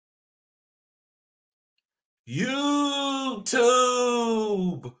YouTube.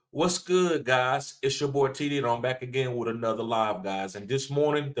 What's good, guys? It's your boy TD, and I'm back again with another live, guys. And this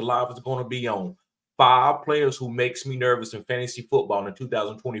morning, the live is going to be on 5 players who makes me nervous in fantasy football in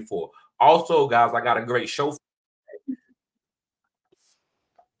 2024. Also, guys, I got a great show.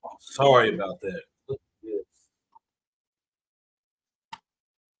 Sorry about that.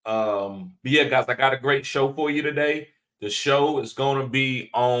 But yeah, guys, I got a great show for you today. The show is going to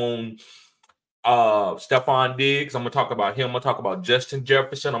be on Stefon Diggs. I'm gonna talk about him. I'm gonna talk about Justin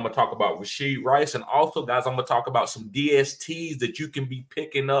Jefferson. I'm gonna talk about rasheerice, and also, guys, I'm gonna talk about some DSTs that you can be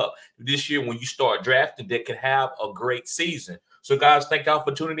picking up this year when you start drafting that can have a great season. So, guys, thank y'all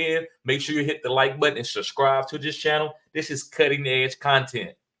for tuning in. Make sure you hit the like button and subscribe to this channel. This is cutting edge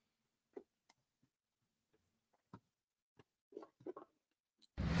content.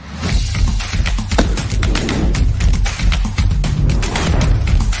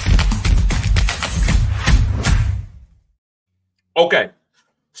 Okay,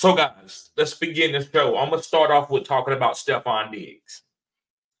 so guys, let's begin the show. I'm gonna start off with talking about Stefon Diggs.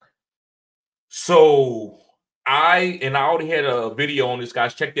 So I already had a video on this,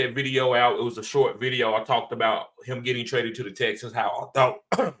 guys. Check that video out. It was a short video. I talked about him getting traded to the Texans, how I thought,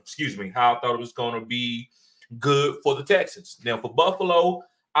 excuse me, how I thought it was going to be good for the Texans. Now for Buffalo,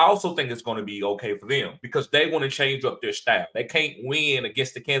 I also think it's going to be okay for them because they want to change up their style. They can't win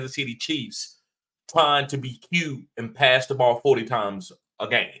against the Kansas City Chiefs trying to be cute and pass the ball 40 times a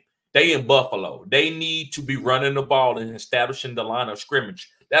game. They in Buffalo. They need to be running the ball and establishing the line of scrimmage.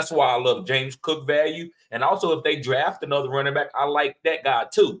 That's why I love James Cook value. And also, if they draft another running back, I like that guy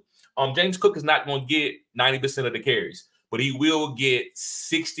too. James Cook is not going to get 90% of the carries, but he will get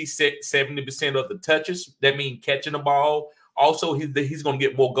 60, 70% of the touches. That means catching the ball. Also, he's going to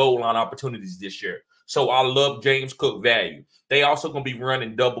get more goal line opportunities this year. So I love James Cook value. They also going to be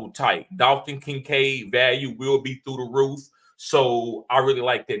running double tight. Dalton Kincaid value will be through the roof. So I really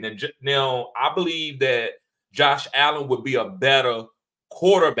like that. Now I believe that Josh Allen would be a better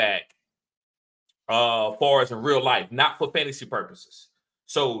quarterback far as in real life, not for fantasy purposes.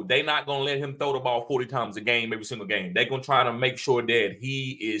 So they're not going to let him throw the ball 40 times a game, every single game. They're going to try to make sure that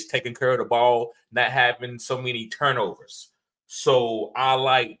he is taking care of the ball, not having so many turnovers. So I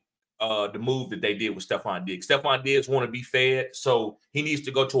like the move that they did with Stefon Diggs. Stefon Diggs want to be fed, so he needs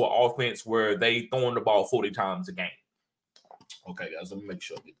to go to an offense where they throwing the ball 40 times a game. Okay, guys, let me make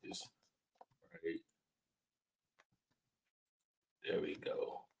sure I get this right. There we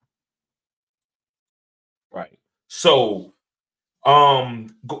go. Right. So,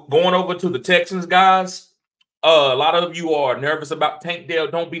 going over to the Texans, guys. A lot of you are nervous about Tank Dell.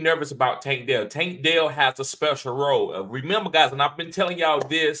 Don't be nervous about Tank Dell. Tank Dell has a special role. Remember, guys, and I've been telling y'all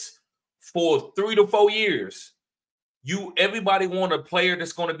this for 3 to 4 years. Everybody want a player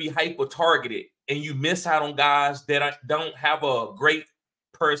that's going to be hyper targeted, and you miss out on guys that don't have a great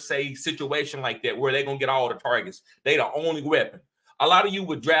per se situation like that where they're going to get all the targets. They the only weapon. A lot of you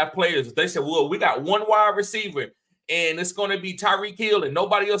would draft players. They said, well, we got one wide receiver, and it's going to be Tyreek Hill, and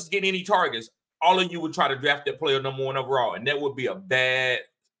nobody else is getting any targets. All of you would try to draft that player number 1 overall, and that would be a bad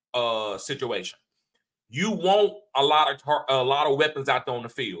situation. You want a lot of weapons out there on the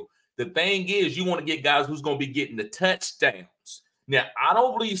field. The thing is, you want to get guys who's going to be getting the touchdowns. Now, I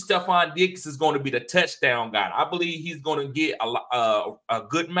don't believe Stefon Diggs is going to be the touchdown guy. I believe he's going to get a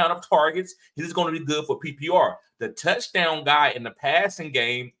good amount of targets. He's going to be good for PPR. The touchdown guy in the passing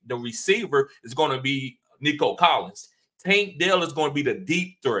game, the receiver, is going to be Nico Collins. Tank Dell is going to be the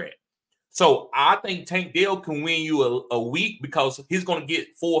deep threat. So I think Tank Dell can win you a week because he's going to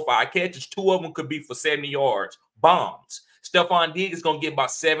get 4 or 5 catches. 2 of them could be for 70 yards, bombs. Stefon Diggs is going to get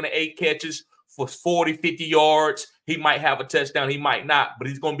about 7 to 8 catches for 40, 50 yards. He might have a touchdown. He might not, but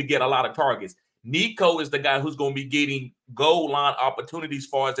he's going to get a lot of targets. Nico is the guy who's going to be getting goal line opportunities as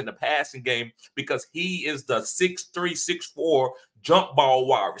far as in the passing game because he is the 6'3", 6'4" jump ball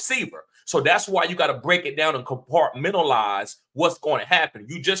wide receiver. So that's why you got to break it down and compartmentalize what's going to happen.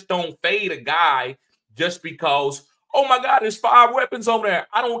 You just don't fade a guy just because, oh my God, there's 5 weapons over there.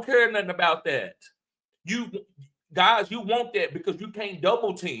 I don't care nothing about that. You guys, you want that because you can't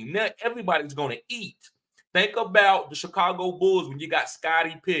double team. Now everybody's going to eat. Think about the Chicago Bulls when you got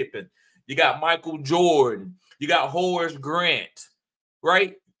Scottie Pippen, you got Michael Jordan, you got Horace Grant,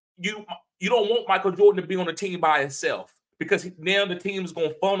 right? You don't want Michael Jordan to be on the team by himself because now the team is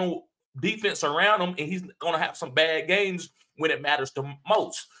going to funnel defense around him and he's going to have some bad games when it matters the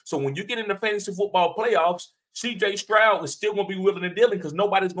most. So when you get in the fantasy football playoffs, CJ Stroud is still going to be willing to deal because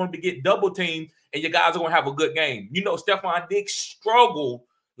nobody's going to get double teamed and your guys are going to have a good game. You know, Stefon Diggs struggled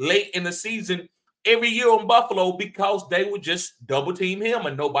late in the season every year in Buffalo because they would just double team him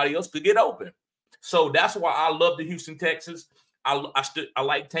and nobody else could get open. So that's why I love the Houston Texans. I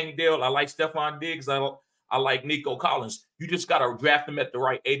like Tank Dell. I like Stefondiggs. I like Nico Collins. You just got to draft them at the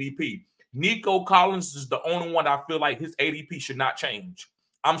right ADP. Nico Collins is the only one I feel like his ADP should not change.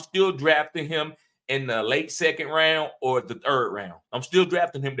 I'm still drafting him in the late second round or the third round. I'm still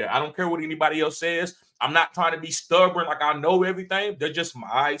drafting him there. I don't care what anybody else says. I'm not trying to be stubborn like I know everything. They're just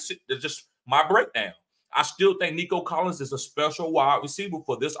my breakdown. I still think Nico Collins is a special wide receiver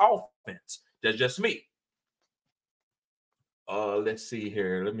for this offense. That's just me. Let's see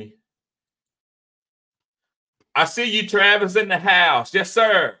here. I see you, Travis, in the house. Yes,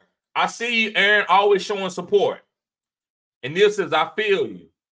 sir. I see you, Aaron, always showing support. And Neil says, I feel you.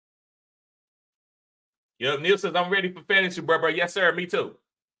 Yep, Neil says, I'm ready for fantasy, bro. Yes, sir. Me too.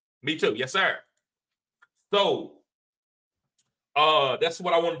 Me too. Yes, sir. So, that's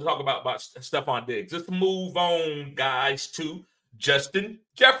what I wanted to talk about Stefon Diggs. Let's move on, guys, to Justin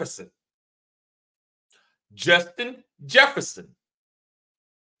Jefferson. Justin Jefferson.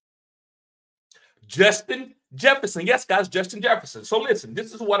 Justin Jefferson. Yes, guys, Justin Jefferson. So listen,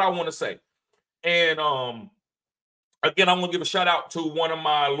 this is what I want to say. And again, I'm going to give a shout out to one of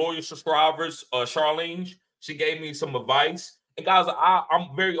my loyal subscribers, Charlene. She gave me some advice. And guys,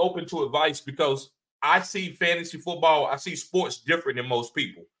 I'm very open to advice because I see fantasy football, I see sports different than most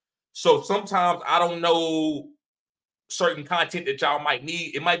people. So sometimes I don't know certain content that y'all might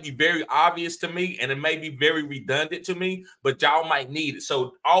need. It might be very obvious to me and it may be very redundant to me, but y'all might need it.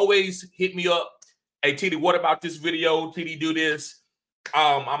 So always hit me up. Hey, TD, what about this video? TD, do this.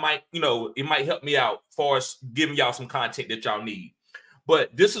 I might, it might help me out as far as giving y'all some content that y'all need.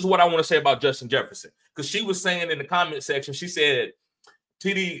 But this is what I want to say about Justin Jefferson. Because she was saying in the comment section, she said,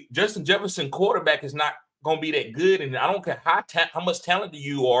 TD, Justin Jefferson quarterback is not going to be that good. And I don't care how much talent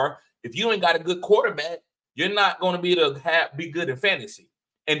you are. If you ain't got a good quarterback, you're not going to be able to be good in fantasy.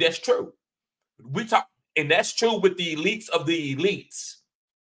 And that's true. And that's true with the elites of the elites.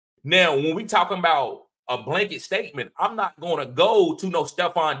 Now, when we talking about a blanket statement, I'm not going to go to no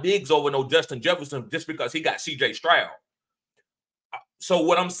Stefon Diggs over no Justin Jefferson just because he got CJ Stroud. So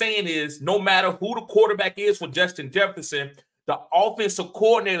what I'm saying is no matter who the quarterback is for Justin Jefferson, the offensive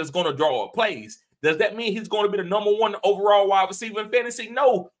coordinator is going to draw up plays. Does that mean he's going to be the number one overall wide receiver in fantasy?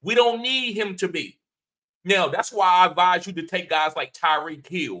 No, we don't need him to be. Now, that's why I advise you to take guys like Tyreek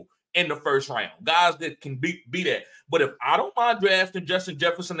Hill in the first round, guys that can be that. But if I don't mind drafting Justin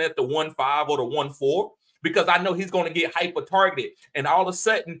Jefferson at the 1-5 or the 1-4, because I know he's going to get hyper targeted, and all of a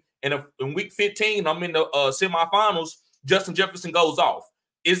sudden, in week 15, I'm in the semifinals, Justin Jefferson goes off.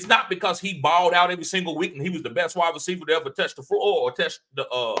 It's not because he balled out every single week and he was the best wide receiver to ever touch the floor or touch the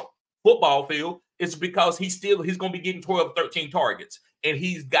football field. It's because he's going to be getting 12, 13 targets, and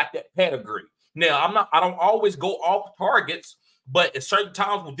he's got that pedigree. Now, I don't always go off targets, but at certain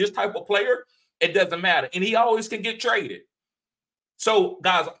times with this type of player, it doesn't matter. And he always can get traded. So,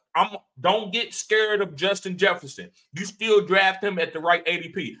 guys, don't get scared of Justin Jefferson. You still draft him at the right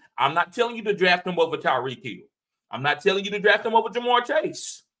ADP. I'm not telling you to draft him over Tyreek Hill. I'm not telling you to draft him over Jamar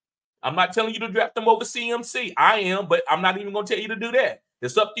Chase. I'm not telling you to draft him over CMC. I am, but I'm not even going to tell you to do that.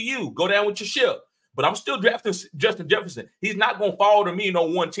 It's up to you. Go down with your ship. But I'm still drafting Justin Jefferson. He's not going to fall to me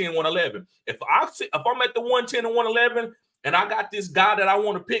 110, 111. If I'm at the 110 and 111 and I got this guy that I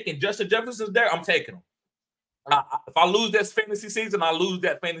want to pick and Justin Jefferson's there, I'm taking him. If I lose that fantasy season, I lose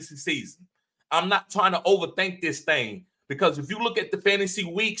that fantasy season. I'm not trying to overthink this thing because if you look at the fantasy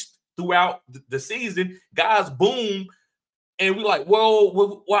weeks throughout the season, guys boom, and we're like,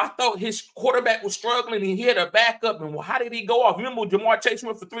 well, I thought his quarterback was struggling and he had a backup, and how did he go off? Remember Jamar Chase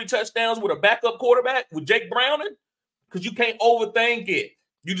went for 3 touchdowns with a backup quarterback with Jake Browning? Because you can't overthink it.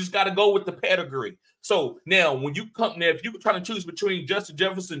 You just got to go with the pedigree. So now when you come there, if you're trying to choose between Justin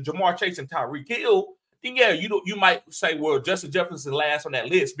Jefferson, Jamar Chase, and Tyreek Hill, then yeah, you might say, well, Justin Jefferson last on that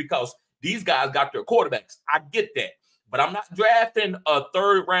list because these guys got their quarterbacks. I get that. But I'm not drafting a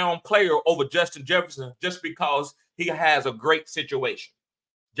third-round player over Justin Jefferson just because he has a great situation.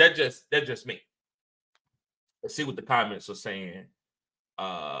 That's just me. Let's see what the comments are saying.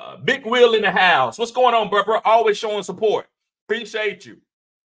 Big Will in the house. What's going on, bro? Always showing support. Appreciate you.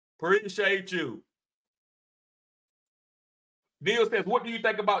 Appreciate you. Neil says, what do you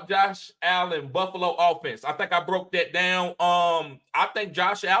think about Josh Allen, Buffalo offense? I think I broke that down. I think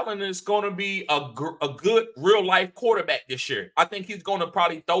Josh Allen is going to be a good real-life quarterback this year. I think he's going to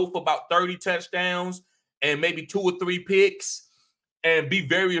probably throw for about 30 touchdowns and maybe 2 or 3 picks and be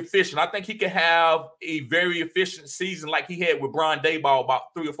very efficient. I think he can have a very efficient season like he had with Brian Daboll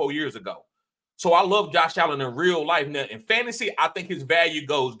about 3 or 4 years ago. So I love Josh Allen in real life. Now, in fantasy, I think his value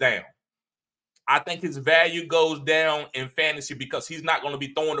goes down. I think his value goes down in fantasy because he's not going to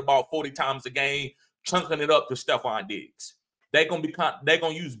be throwing the ball 40 times a game, chunking it up to Stefon Diggs. They're going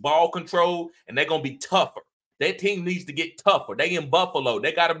to use ball control, and they're going to be tougher. That team needs to get tougher. They in Buffalo.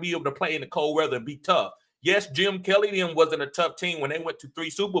 They got to be able to play in the cold weather and be tough. Yes, Jim Kelly then wasn't a tough team when they went to 3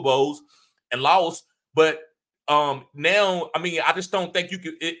 Super Bowls and lost. But now, I mean, I just don't think you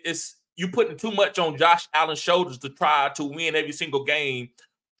could. You putting too much on Josh Allen's shoulders to try to win every single game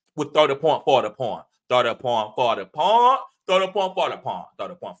with 30 point, 40 point, 30 point, 40 point, 30 point, 40 point,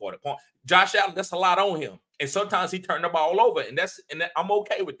 30 point, 40 point. Josh Allen, that's a lot on him. And sometimes he turned the ball over, and I'm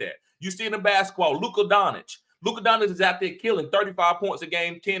okay with that. You see in the basketball, Luka Doncic. Luka Doncic is out there killing 35 points a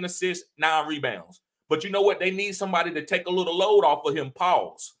game, 10 assists, 9 rebounds. But you know what? They need somebody to take a little load off of him,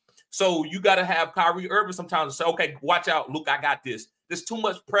 pause. So you got to have Kyrie Irving sometimes and say, okay, watch out, Luke, I got this. There's too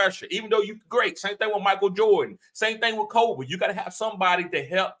much pressure, even though you're great. Same thing with Michael Jordan. Same thing with Kobe. You got to have somebody to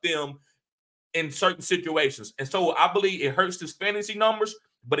help them in certain situations. And so I believe it hurts his fantasy numbers,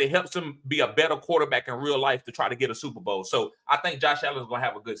 but it helps him be a better quarterback in real life to try to get a Super Bowl. So I think Josh Allen is going to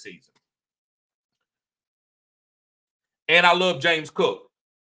have a good season. And I love James Cook.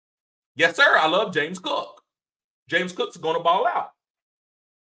 Yes, sir, I love James Cook. James Cook's going to ball out.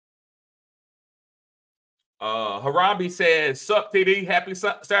 Harambe says, sup, TD, happy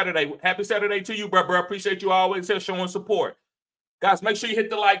Saturday. Happy Saturday to you, bro. Appreciate you always here showing support. Guys, make sure you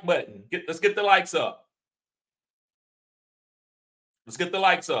hit the like button. Let's get the likes up. Let's get the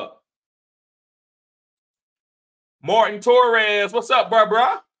likes up. Martin Torres, what's up,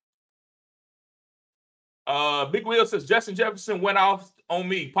 bro? Big Will says, Justin Jefferson went off on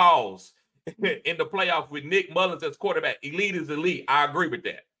me, pause, in the playoff with Nick Mullins as quarterback. Elite is elite. I agree with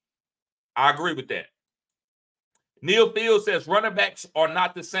that. Neil Field says, running backs are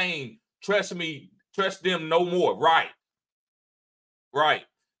not the same. Trust me, trust them no more. Right.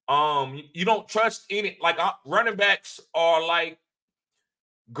 You don't trust any, like running backs are like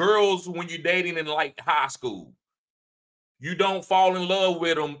girls when you're dating in like high school. You don't fall in love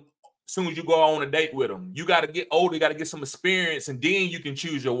with them as soon as you go on a date with them. You got to get older, you got to get some experience, and then you can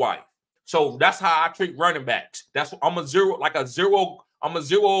choose your wife. So that's how I treat running backs. I'm a zero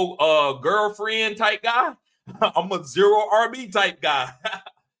girlfriend type guy. I'm a zero RB type guy.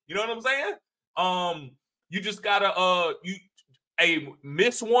 You know what I'm saying? You just gotta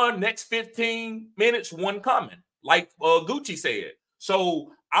miss one, next 15 minutes, one coming, like Gucci said.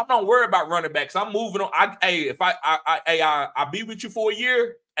 So I'm not worried about running backs. I'm moving on. If I be with you for a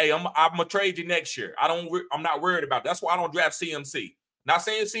year, I'm gonna trade you next year. I'm not worried about it. That's why I don't draft CMC. Not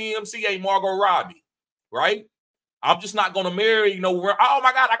saying CMC ain't Margot Robbie, right? I'm just not going to marry, where, oh,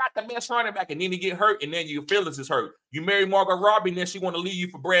 my God, I got the best running back, and then he get hurt, and then your feelings is hurt. You marry Margot Robbie, and then she want to leave you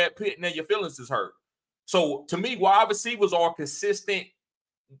for Brad Pitt, and then your feelings is hurt. So, to me, wide receivers are consistent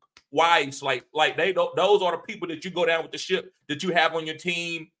wives. Like those are the people that you go down with the ship that you have on your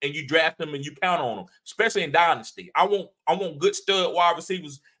team, and you draft them, and you count on them, especially in Dynasty. I want good stud wide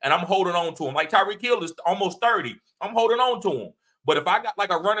receivers, and I'm holding on to them. Like Tyreek Hill is almost 30. I'm holding on to him. But if I got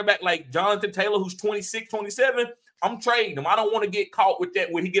like a running back like Jonathan Taylor, who's 26, 27, I'm trading him. I don't want to get caught with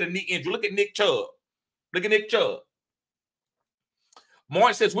that when he get a knee injury. Look at Nick Chubb.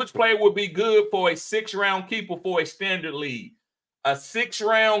 Martin says, which player would be good for a 6-round keeper for a standard league? A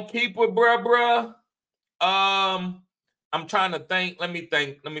 6-round keeper, bruh. I'm trying to think. Let me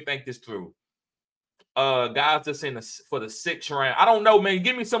think this through. Guys that's for the 6th round. I don't know, man.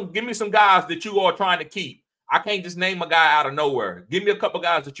 Give me some guys that you are trying to keep. I can't just name a guy out of nowhere. Give me a couple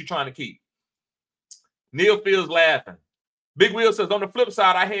guys that you're trying to keep. Neil Fields laughing. Big Will says, on the flip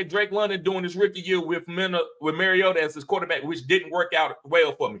side, I had Drake London doing his rookie year with Mariota as his quarterback, which didn't work out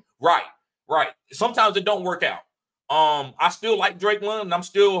well for me. Right. Sometimes it don't work out. I still like Drake London. I'm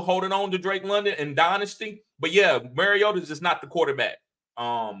still holding on to Drake London in Dynasty. But yeah, Mariota is just not the quarterback.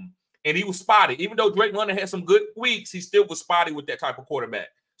 And he was spotty. Even though Drake London had some good weeks, he still was spotty with that type of quarterback.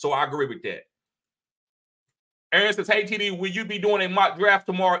 So I agree with that. Aaron says, hey, TD, will you be doing a mock draft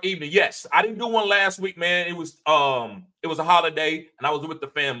tomorrow evening? Yes. I didn't do one last week, man. It was a holiday, and I was with the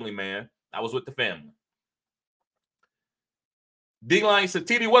family, man. D-Line says,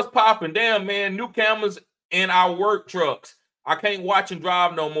 TD, what's popping? Damn, man, new cameras in our work trucks. I can't watch and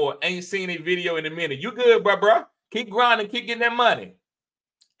drive no more. Ain't seen a video in a minute. You good, bro? Keep grinding. Keep getting that money.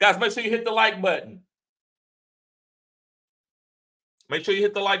 Guys, make sure you hit the like button.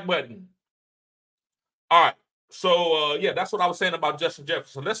 All right. So, yeah, that's what I was saying about Justin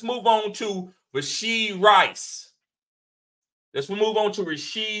Jefferson. Let's move on to rasheerice.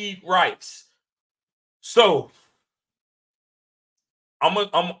 So, I'm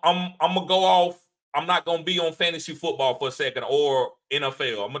gonna go off I'm not going to be on fantasy football for a second or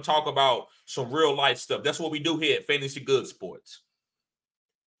NFL. I'm going to talk about some real life stuff. That's what we do here at Fantasy Good Sports.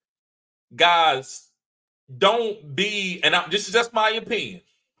 Guys, don't be, and this is just my opinion.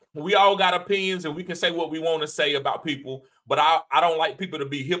 We all got opinions and we can say what we want to say about people, but I don't like people to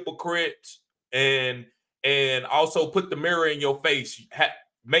be hypocrites and also put the mirror in your face.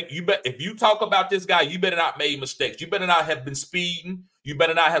 If you talk about this guy, you better not make mistakes. You better not have been speeding. You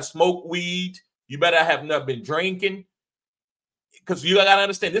better not have smoked weed. You better have not been drinking. Because you got to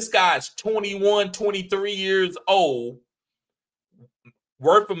understand, this guy is 21, 23 years old,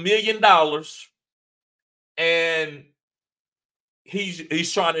 worth $1 million, and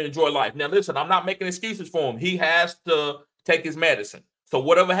he's trying to enjoy life. Now, listen, I'm not making excuses for him. He has to take his medicine. So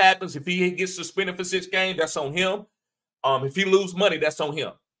whatever happens, if he gets suspended for 6 games, that's on him. If he lose money, that's on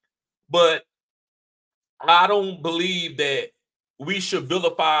him. But I don't believe that we should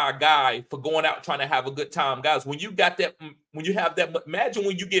vilify a guy for going out trying to have a good time. Guys, when you got that, when you have that, imagine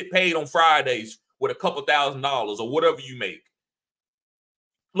when you get paid on Fridays with a couple $1,000s or whatever you make.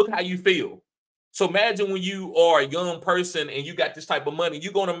 Look how you feel. So imagine when you are a young person and you got this type of money,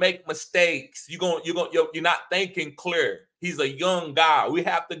 you're going to make mistakes. You're not thinking clear. He's a young guy. We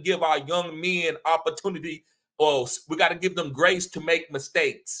have to give our young men opportunity, or we got to give them grace to make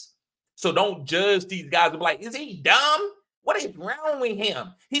mistakes. So don't judge these guys and be like, is he dumb? What is wrong with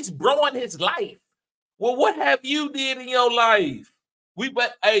him? He's growing his life. Well, what have you did in your life? They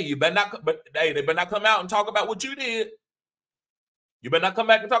better not come out and talk about what you did. You better not come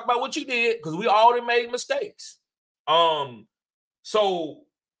back and talk about what you did, because we already made mistakes. So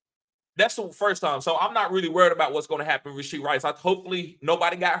that's the first time. So I'm not really worried about what's going to happen with Rashee Rice. Hopefully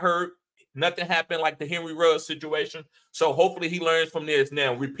nobody got hurt. Nothing happened like the Henry Ruggs situation. So hopefully he learns from this.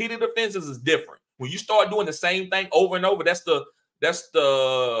 Now, repeated offenses is different. When you start doing the same thing over and over, that's the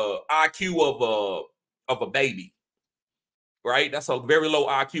IQ of a baby, right? That's a very low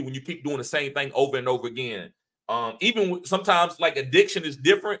IQ when you keep doing the same thing over and over again. Even sometimes like addiction is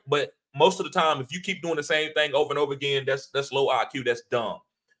different, but most of the time, if you keep doing the same thing over and over again, that's low IQ. That's dumb.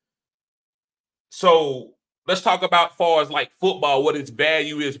 So let's talk about, far as like football, what its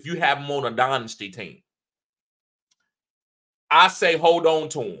value is if you have him on a dynasty team. I say hold on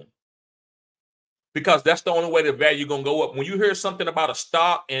to him, because that's the only way the value going to go up. When you hear something about a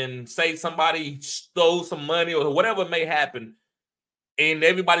stock and say somebody stole some money or whatever may happen, and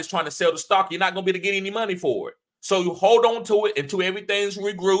everybody's trying to sell the stock, you're not going to be able to get any money for it. So you hold on to it until everything's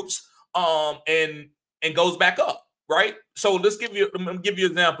regroups and goes back up, right? So let me give you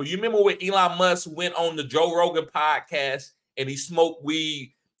an example. You remember when Elon Musk went on the Joe Rogan podcast and he smoked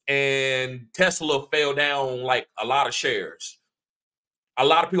weed and Tesla fell down like a lot of shares? A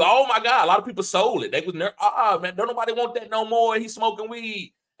lot of people, oh my God, a lot of people sold it. They was man, don't nobody want that no more. He's smoking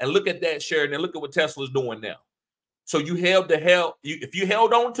weed. And look at that share, and then look at what Tesla's doing now. So you if you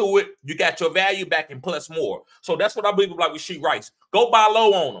held on to it, you got your value back and plus more. So that's what I believe about Rashee Rice. Go buy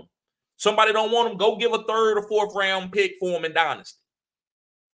low on him. Somebody don't want him, go give a 3rd or 4th round pick for him in dynasty.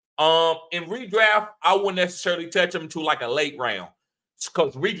 In redraft, I wouldn't necessarily touch him to like a late round,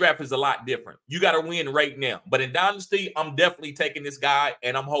 because redraft is a lot different. You got to win right now. But in dynasty, I'm definitely taking this guy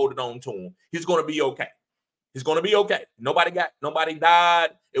and I'm holding on to him. He's going to be okay. He's going to be okay. Nobody died.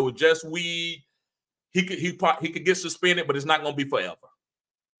 It was just weed. He could get suspended, but it's not going to be forever.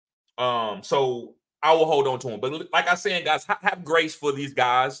 So I will hold on to him. But like I said, guys, have grace for these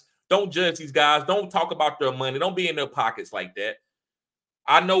guys. Don't judge these guys. Don't talk about their money. Don't be in their pockets like that.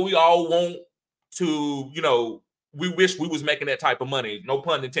 I know we all want to, we wish we was making that type of money. No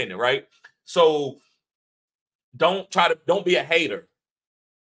pun intended, right? So don't be a hater.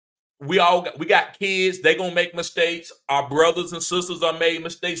 We got kids. They gonna make mistakes. Our brothers and sisters are made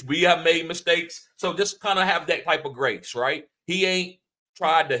mistakes. We have made mistakes. So just kind of have that type of grace, right? He ain't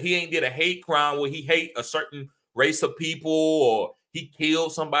did a hate crime where he hate a certain race of people, or he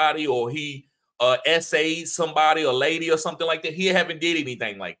killed somebody, or he essayed somebody, a lady or something like that. He haven't did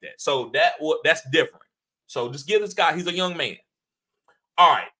anything like that. So that's different. So just give this guy, he's a young man.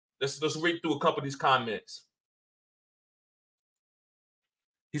 All right, let's read through a couple of these comments.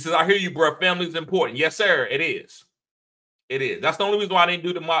 He says, I hear you, bro. Family is important. Yes, sir. It is. It is. That's the only reason why I didn't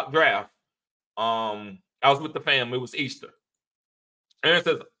do the mock draft. I was with the family. It was Easter. Aaron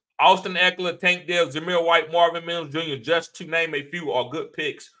says, Austin Eckler, Tank Dell, Jameer White, Marvin Mims Jr., just to name a few, are good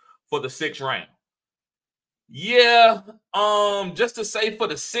picks for the 6th round. Yeah. Just to say for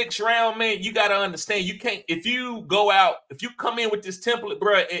the 6th round, man, you got to understand, you can't, if you come in with this template,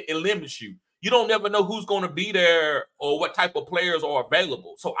 bro, it limits you. You don't never know who's going to be there or what type of players are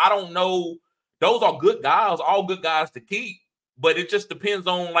available. So I don't know. Those are good guys, all good guys to keep. but it just depends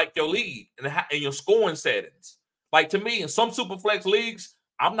on like your league and your scoring settings. Like to me, in some super flex leagues,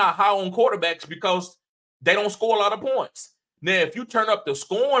 I'm not high on quarterbacks because they don't score a lot of points. Now, if you turn up the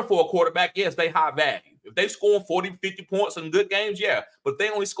scoring for a quarterback, yes, they high value. If they scoring 40, 50 points in good games, yeah. But if they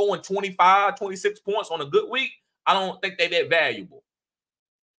only scoring 25, 26 points on a good week, I don't think they're that valuable.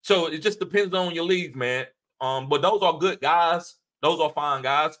 So it just depends on your league, man. But those are good guys. Those are fine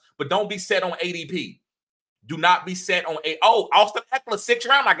guys. But don't be set on ADP. Do not be set on Austin Eckler, 6th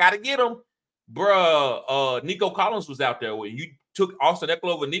round. I got to get him. Bruh, Nico Collins was out there when you took Austin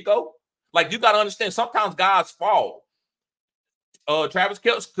Eckler over Nico. Like, you got to understand, sometimes guys fall. Travis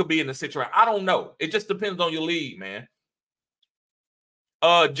Kelce could be in the 6th round. I don't know. It just depends on your league, man.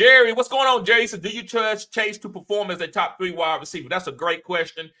 Jerry, what's going on, Jerry? So, do you trust Chase to perform as a top 3 wide receiver? That's a great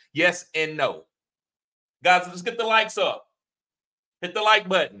question. Yes and no. Guys, let's get the likes up. Hit the like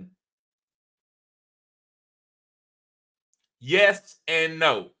button. Yes and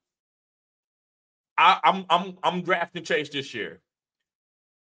no. I'm drafting Chase this year.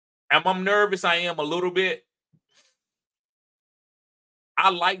 Am I nervous? I am a little bit. I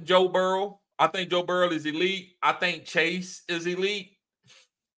like Joe Burrow. I think Joe Burrow is elite. I think Chase is elite.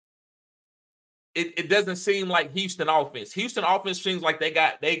 It doesn't seem like Houston offense. Houston offense seems like they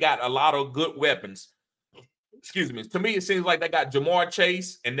got a lot of good weapons. Excuse me. To me, it seems like they got Jamar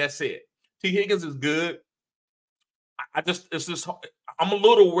Chase, and that's it. T. Higgins is good. I'm a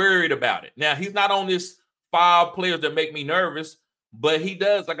little worried about it. Now, he's not on this 5 players that make me nervous, but he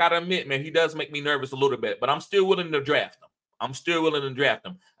does. I gotta admit, man, he does make me nervous a little bit. But I'm still willing to draft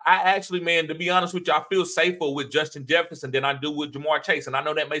him. I actually, man, to be honest with you, I feel safer with Justin Jefferson than I do with Jamar Chase. And I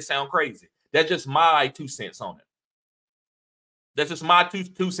know that may sound crazy. That's just my 2 cents on it. That's just my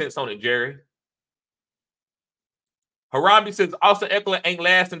two cents on it, Jerry. Harambe says Austin Eckler ain't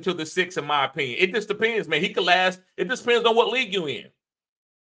lasting until the 6th, in my opinion. It just depends, man. He could last. It just depends on what league you in.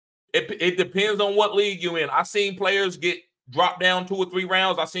 It depends on what league you in. I've seen players get dropped down 2 or 3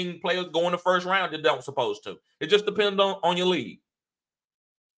 rounds. I've seen players go in the 1st round that don't supposed to. It just depends on your league.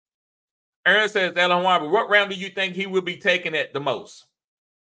 Aaron says, Alan Weiber, what round do you think he will be taken at the most?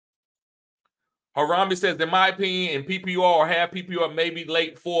 Harambe says, in my opinion, in PPR or half PPR, maybe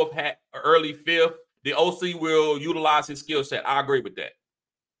late 4th, early 5th, the OC will utilize his skill set. I agree with that.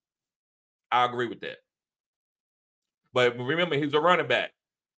 But remember, he's a running back.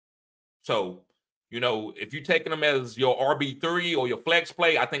 So, you know, if you're taking him as your RB3 or your flex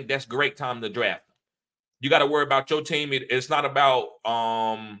play, I think that's a great time to draft him. You got to worry about your team. It's not about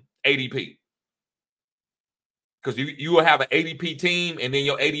ADP. Because you will have an ADP team, and then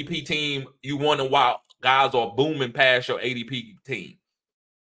your ADP team, you wonder why guys are booming past your ADP team.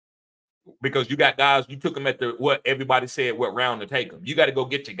 Because you got guys, you took them at what everybody said, what round to take them. You got to go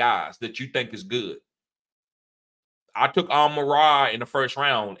get your guys that you think is good. I took Amon-Ra in the 1st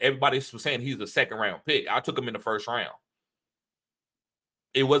round. Everybody was saying he's a 2nd round pick. I took him in the 1st round.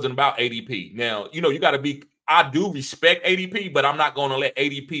 It wasn't about ADP. Now, you know, you got to be, I do respect ADP, but I'm not going to let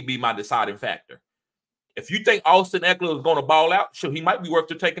ADP be my deciding factor. If you think Austin Eckler is going to ball out, sure, he might be worth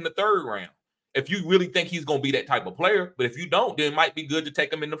to take in the 3rd round. If you really think he's going to be that type of player, but if you don't, then it might be good to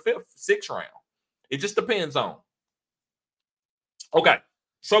take him in the 5th, 6th round. It just depends on. Okay.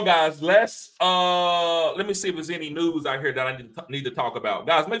 So, guys, let me see if there's any news out here that I need to talk about.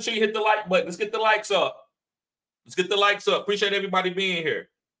 Guys, make sure you hit the like button. Let's get the likes up. Appreciate everybody being here.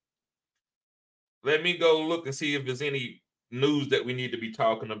 Let me go look and see if there's any news that we need to be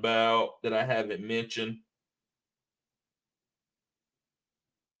talking about that I haven't mentioned.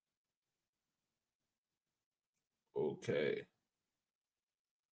 Okay.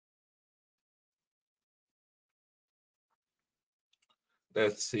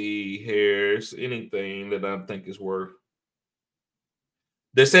 Let's see here. Is anything that I think is worth.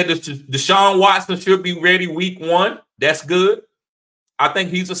 They said that Deshaun Watson should be ready week 1. That's good. I think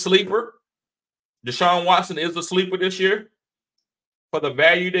he's a sleeper. Deshaun Watson is a sleeper this year for the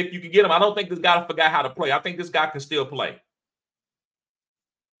value that you can get him. I don't think this guy forgot how to play. I think this guy can still play.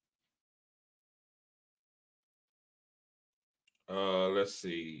 Let's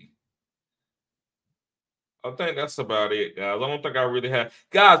see. I think that's about it, guys. I don't think I really have.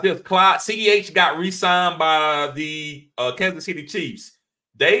 Guys, this Clyde CEH got re-signed by the Kansas City Chiefs.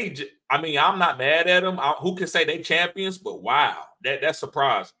 I'm not mad at them. Who can say they champions? But wow, that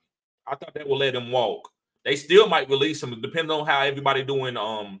surprised me. I thought they would let him walk. They still might release him, depending on how everybody doing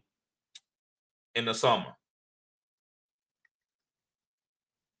in the summer.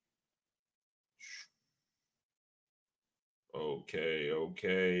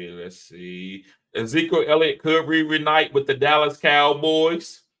 Okay. Let's see. Ezekiel Elliott could reunite with the Dallas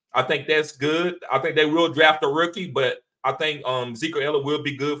Cowboys. I think that's good. I think they will draft a rookie, but I think Ezekiel Elliott will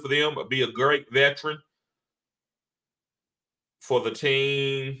be good for them, be a great veteran for the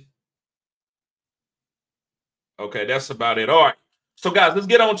team. Okay, that's about it. All right. So, guys, let's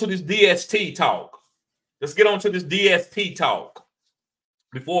get on to this DST talk.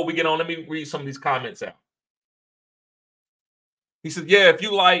 Before we get on, let me read some of these comments out. He said, yeah, if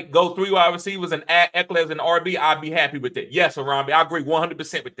you like go 3 wide receivers and add Eckler as an RB, I'd be happy with it. Yes, Arambi, I agree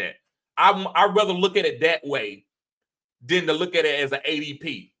 100% with that. I'd rather look at it that way than to look at it as an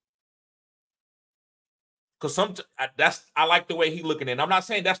ADP. Because I like the way he's looking at it. I'm not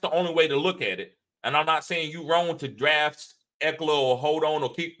saying that's the only way to look at it. And I'm not saying you wrong to draft Eckler or hold on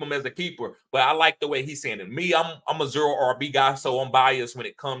or keep him as a keeper. But I like the way he's saying it. Me, I'm a 0 RB guy, so I'm biased when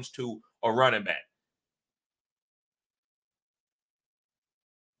it comes to a running back.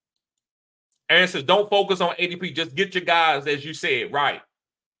 Aaron says, don't focus on ADP. Just get your guys, as you said. Right.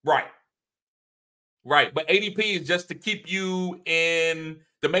 But ADP is just to keep you in,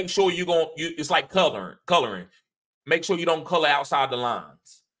 to make sure it's like coloring. Make sure you don't color outside the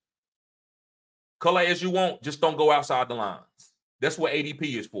lines. Color as you want, just don't go outside the lines. That's what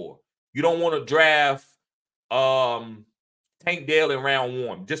ADP is for. You don't want to draft Tank Dell in round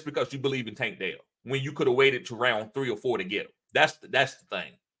 1 just because you believe in Tank Dell when you could have waited to round 3 or 4 to get him. That's the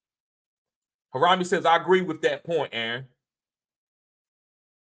thing. Harami says, I agree with that point, Aaron.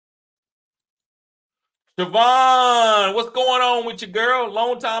 Stefon, what's going on with you, girl?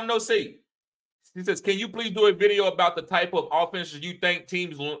 Long time no see. He says, can you please do a video about the type of offenses you think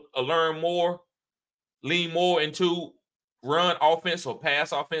teams lean more into run offense or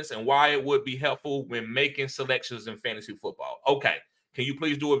pass offense, and why it would be helpful when making selections in fantasy football? Okay. Can you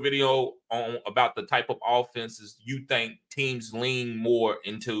please do a video about the type of offenses you think teams lean more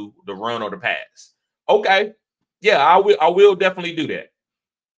into the run or the pass? Okay. Yeah, I will definitely do that.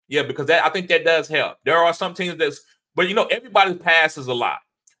 Yeah, because I think that does help. There are some teams but everybody passes a lot.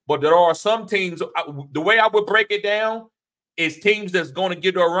 But there are some teams, the way I would break it down is teams that's going to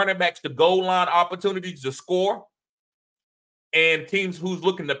give their running backs the goal line opportunities to score, and teams who's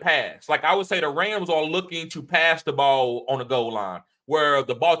looking to pass. Like I would say the Rams are looking to pass the ball on the goal line, where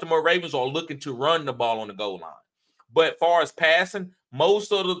the Baltimore Ravens are looking to run the ball on the goal line. But as far as passing,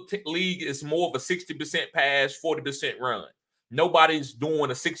 most of the league is more of a 60% pass, 40% run. Nobody's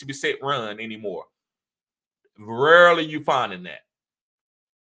doing a 60% run anymore. Rarely you finding that.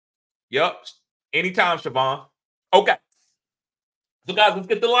 Yep. Anytime, Siobhan. Okay. So, guys, let's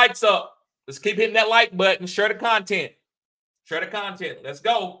get the likes up. Let's keep hitting that like button. Share the content. Let's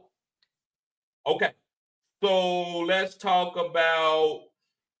go. Okay. So, let's talk about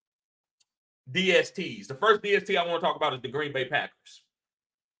DSTs. The first DST I want to talk about is the Green Bay Packers.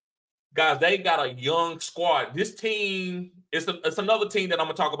 Guys, they got a young squad. This team, it's another team that I'm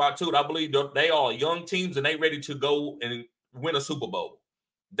going to talk about too. I believe they are young teams and they ready to go and win a Super Bowl.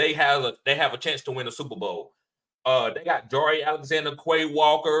 They have a chance to win a Super Bowl. They got Jari Alexander, Quay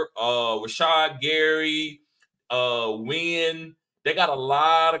Walker, Rashad Gary, Wynn. They got a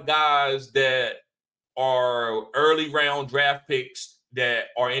lot of guys that are early round draft picks that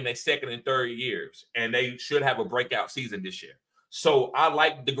are in their second and third years, and they should have a breakout season this year. So I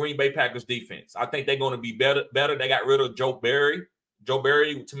like the Green Bay Packers defense. I think they're going to be better. They got rid of Joe Barry. Joe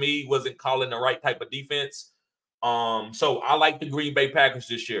Barry, to me, wasn't calling the right type of defense. So I like the Green Bay Packers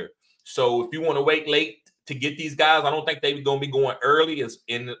this year. So if you want to wait late to get these guys, I don't think they're going to be going early as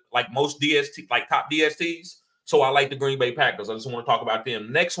in like most DST, like top DSTs. So I like the Green Bay Packers. I just want to talk about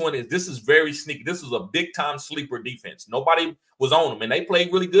them. Next one is, this is very sneaky. This is a big-time sleeper defense. Nobody was on them, and they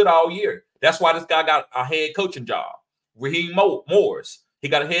played really good all year. That's why this guy got a head coaching job. Raheem Morris. He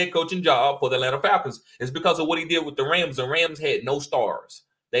got a head coaching job for the Atlanta Falcons. It's because of what he did with the Rams. The Rams had no stars.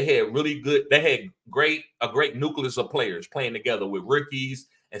 They had a great nucleus of players playing together with rookies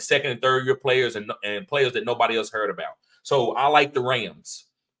and second and third year players and players that nobody else heard about. So I like the Rams.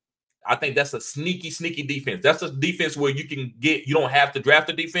 I think that's a sneaky defense. That's a defense where you don't have to draft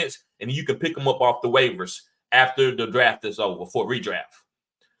a defense, and you can pick them up off the waivers after the draft is over for redraft.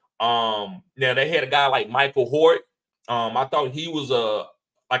 Now they had a guy like Michael Hort. I thought he was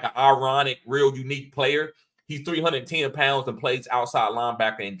like an ironic, real unique player. He's 310 pounds and plays outside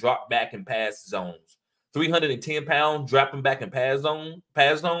linebacker and drop back in pass zones. 310 pounds, dropping back in pass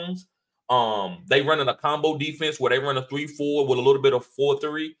zones. They running a combo defense where they run a 3-4 with a little bit of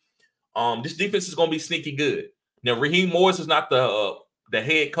 4-3. This defense is going to be sneaky good. Now, Raheem Morris is not the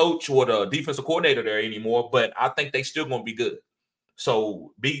head coach or the defensive coordinator there anymore, but I think they still going to be good.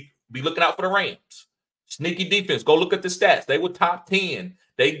 So be looking out for the Rams. Sneaky defense. Go look at the stats. They were top 10.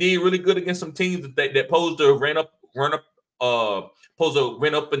 They did really good against some teams that posed to run up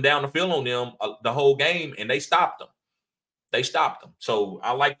and down the field on them the whole game, and they stopped them. They stopped them. So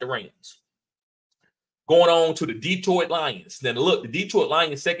I like the Rams. Going on to the Detroit Lions. Then look, the Detroit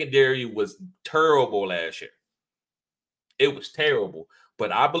Lions secondary was terrible last year. It was terrible.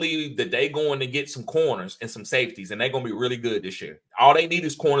 But I believe that they're going to get some corners and some safeties, and they're going to be really good this year. All they need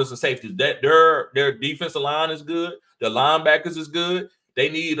is corners and safeties. Their defensive line is good. Their linebackers is good. They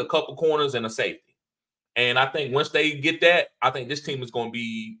need a couple corners and a safety. And I think once they get that, I think this team is going to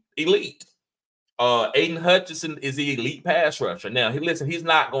be elite. Aiden Hutchinson is the elite pass rusher. Now, he's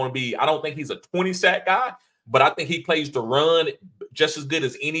not going to be, I don't think he's a 20-sack guy, but I think he plays the run just as good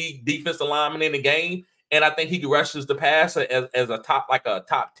as any defensive lineman in the game. And I think he rushes the passer as a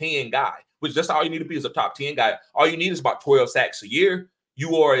top 10 guy, which that's all you need to be is a top 10 guy. All you need is about 12 sacks a year.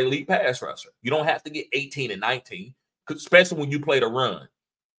 You are an elite pass rusher. You don't have to get 18 and 19, especially when you play the run.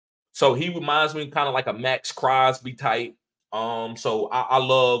 So he reminds me kind of like a Max Crosby type. So I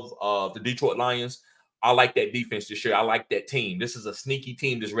love the Detroit Lions. I like that defense this year. I like that team. This is a sneaky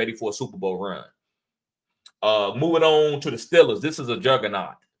team that's ready for a Super Bowl run. Moving on to the Steelers. This is a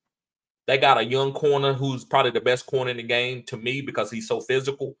juggernaut. They got a young corner who's probably the best corner in the game to me because he's so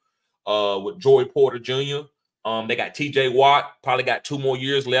physical. With Joey Porter Jr. They got T.J. Watt. Probably got 2 more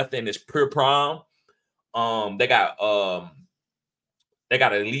years left in his pure prime. They got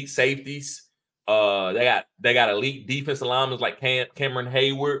elite safeties. They got elite defensive linemen like Cameron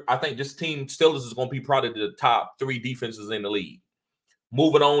Hayward. I think this team Steelers is going to be probably the top 3 defenses in the league.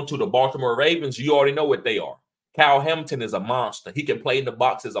 Moving on to the Baltimore Ravens, you already know what they are. Kyle Hamilton is a monster. He can play in the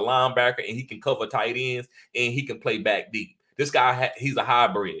box as a linebacker, and he can cover tight ends, and he can play back deep. This guy, he's a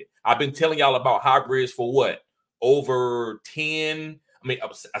hybrid. I've been telling y'all about hybrids for what? Over 10. I mean,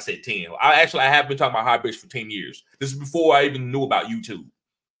 I said 10. I have been talking about hybrids for 10 years. This is before I even knew about YouTube.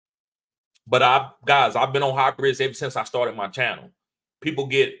 But I've been on hybrids ever since I started my channel. People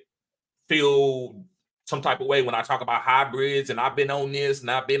feel some type of way when I talk about hybrids, and I've been on this,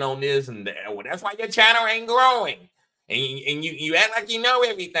 and I've been on this, and well, that's why your channel ain't growing. And you act like you know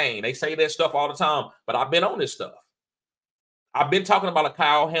everything. They say that stuff all the time, but I've been on this stuff. I've been talking about a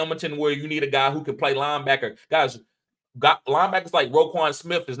Kyle Hamilton where you need a guy who can play linebacker. Guys, linebackers like Roquan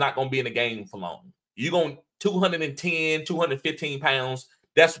Smith is not going to be in the game for long. You're going 210, 215 pounds.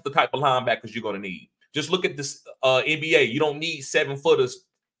 That's the type of linebackers you're going to need. Just look at this NBA. You don't need 7-footers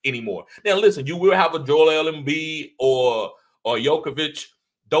anymore. Now, listen, you will have a Joel Embiid or Jokovic.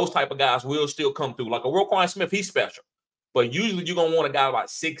 Those type of guys will still come through. Like a Roquan Smith, he's special. But usually you're going to want a guy about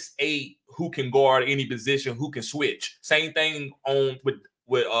 6'8", who can guard any position, who can switch. Same thing with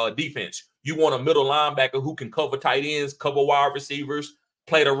defense. You want a middle linebacker who can cover tight ends, cover wide receivers,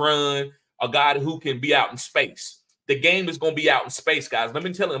 play the run, a guy who can be out in space. The game is going to be out in space, guys. Let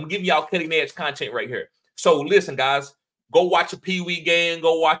me tell you, I'm giving y'all cutting edge content right here. So listen, guys, go watch a Pee Wee game,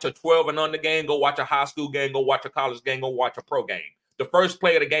 go watch a 12 and under game, go watch a high school game, go watch a college game, go watch a pro game. The first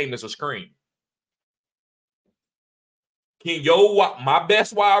play of the game is a screen. My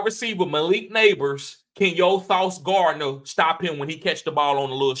best wide receiver, Malik Neighbors, can your Sauce Gardner stop him when he catch the ball on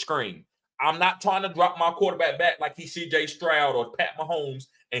the little screen? I'm not trying to drop my quarterback back like he's C.J. Stroud or Pat Mahomes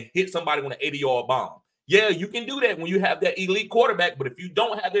and hit somebody with an 80-yard bomb. Yeah, you can do that when you have that elite quarterback, but if you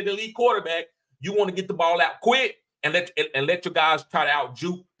don't have that elite quarterback, you want to get the ball out quick and let your guys try to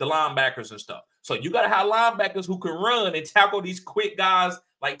out-juke the linebackers and stuff. So you got to have linebackers who can run and tackle these quick guys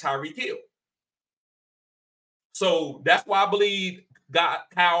like Tyreek Hill. So that's why I believe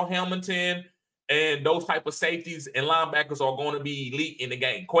Kyle Hamilton and those type of safeties and linebackers are going to be elite in the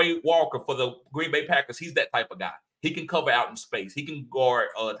game. Quay Walker for the Green Bay Packers, he's that type of guy. He can cover out in space. He can guard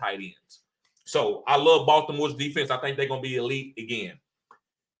tight ends. So I love Baltimore's defense. I think they're going to be elite again.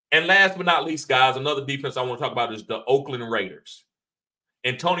 And last but not least, guys, another defense I want to talk about is the Oakland Raiders.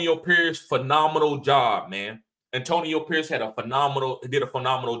 Antonio Pierce, phenomenal job, man. Antonio Pierce did a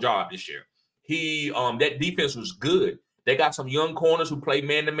phenomenal job this year. That defense was good. They got some young corners who play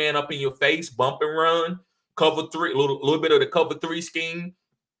man-to-man up in your face, bump and run, cover 3, a little bit of the cover 3 scheme,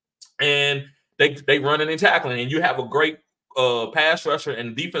 and they running and tackling. And you have a great pass rusher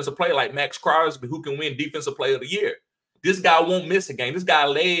and defensive player like Max Crosby who can win Defensive Player of the Year. This guy won't miss a game. This guy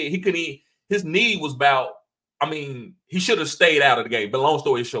his knee was about, he should have stayed out of the game, but long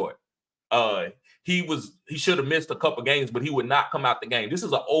story short, he should have missed a couple games, but he would not come out the game. This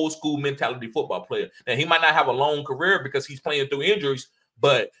is an old school mentality football player. Now, he might not have a long career because he's playing through injuries,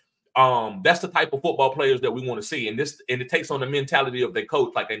 but that's the type of football players that we want to see. And it takes on the mentality of their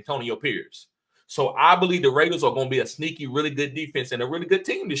coach, like Antonio Pierce. So I believe the Raiders are going to be a sneaky, really good defense and a really good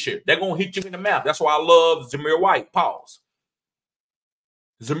team this year. They're going to hit you in the mouth. That's why I love Zamir White. Pause.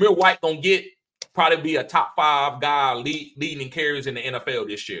 Zamir White going to get probably be a top 5 guy leading carries in the NFL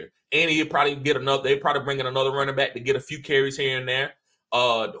this year. And he'll probably get another. They probably bring in another running back to get a few carries here and there.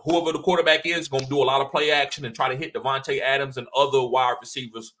 Whoever the quarterback is going to do a lot of play action and try to hit Devontae Adams and other wide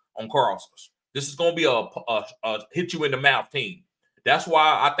receivers on crossers. This is going to be a hit you in the mouth team. That's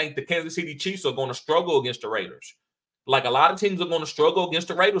why I think the Kansas City Chiefs are going to struggle against the Raiders. Like a lot of teams are going to struggle against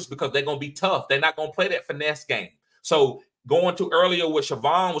the Raiders because they're going to be tough. They're not going to play that finesse game. So going to earlier what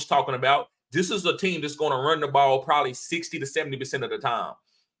Siobhan was talking about, this is a team that's going to run the ball probably 60 to 70% of the time.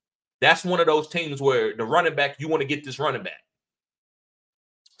 That's one of those teams where the running back, you want to get this running back.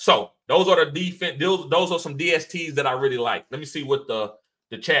 So those are the defense. Those are some DSTs that I really like. Let me see what the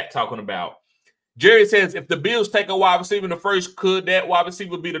chat talking about. Jerry says, if the Bills take a wide receiver in the first, could that wide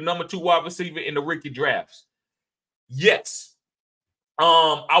receiver be the number 2 wide receiver in the rookie drafts? Yes.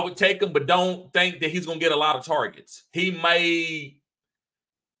 I would take him, but don't think that he's going to get a lot of targets. He may.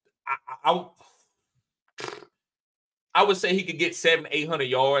 I would say he could get 700-800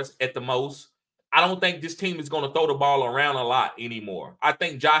 yards at the most. I don't think this team is going to throw the ball around a lot anymore. I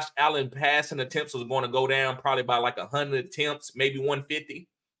think Josh Allen passing attempts is going to go down probably by like 100 attempts, maybe 150.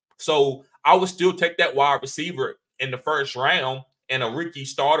 So I would still take that wide receiver in the first round in a rookie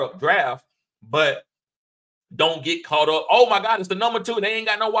startup draft, but don't get caught up. Oh my God, it's the number 2. They ain't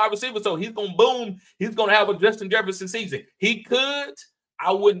got no wide receiver, so he's gonna boom. He's gonna have a Justin Jefferson season. He could.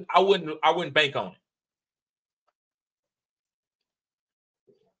 I wouldn't bank on it.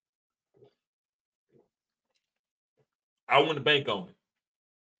 I wouldn't bank on it.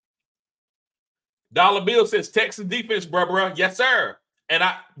 Dollar Bill says Texas defense, bruh. Yes, sir. And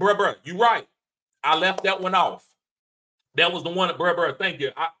bruh, you right. I left that one off. That was the one, bruh. Thank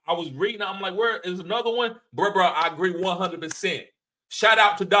you. I was reading. I'm like, where is another one? Bruh, I agree 100%. Shout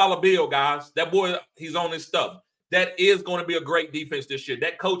out to Dollar Bill, guys. That boy, he's on his stuff. That is going to be a great defense this year.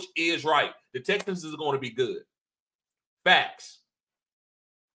 That coach is right. The Texans is going to be good. Facts.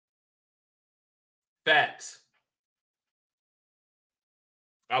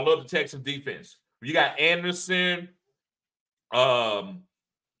 I love the Texans defense. You got Anderson.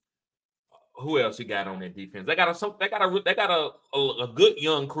 Who else you got on that defense? They got a good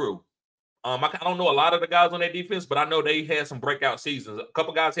young crew. I don't know a lot of the guys on that defense, but I know they had some breakout seasons. A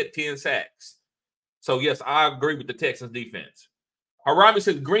couple guys had 10 sacks. So yes, I agree with the Texans defense. Harami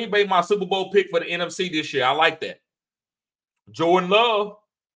says Green Bay my Super Bowl pick for the NFC this year. I like that. Jordan Love.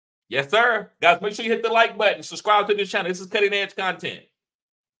 Yes, sir. Guys, make sure you hit the like button. Subscribe to this channel. This is cutting edge content.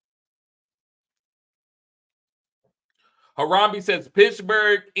 Harambe says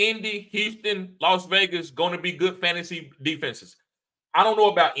Pittsburgh, Indy, Houston, Las Vegas going to be good fantasy defenses. I don't know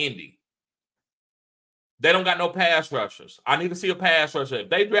about Indy. They don't got no pass rushers. I need to see a pass rusher. If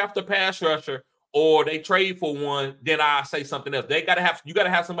they draft a pass rusher or they trade for one, then I say something else. You got to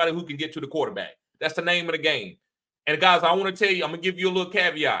have somebody who can get to the quarterback. That's the name of the game. And guys, I want to tell you, I'm going to give you a little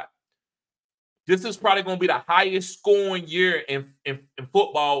caveat. This is probably going to be the highest scoring year in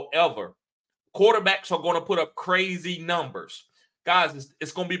football ever. Quarterbacks are going to put up crazy numbers. Guys,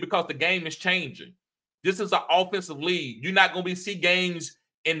 it's going to be because the game is changing. This is an offensive league. You're not going to see games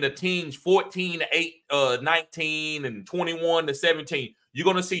in the teams 14-8, 19, and 21-17. You're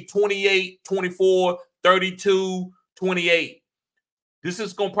going to see 28, 24, 32, 28. This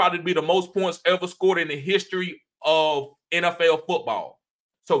is going to probably be the most points ever scored in the history of NFL football.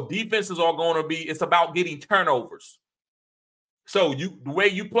 So defenses are going to be, it's about getting turnovers. So the way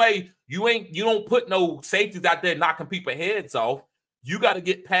you play, you don't put no safeties out there knocking people's heads off. You got to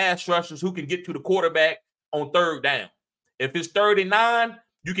get pass rushers who can get to the quarterback on third down. If it's 3rd and 9,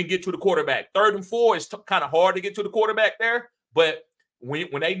 you can get to the quarterback. 3rd and 4, it's kind of hard to get to the quarterback there. But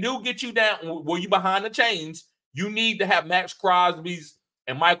when they do get you down, where you behind the chains, you need to have Max Crosby's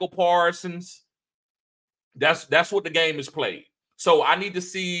and Michael Parsons. That's what the game is played. So I need to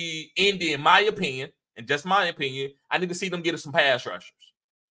see Indy, in my opinion, and just my opinion, I need to see them get some pass rushers.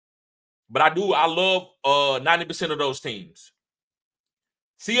 But I love 90% of those teams.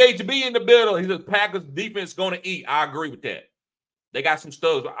 CHB in the building. He says Packers defense going to eat. I agree with that. They got some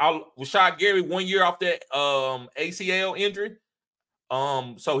studs. Rashad Gary 1 year off that ACL injury.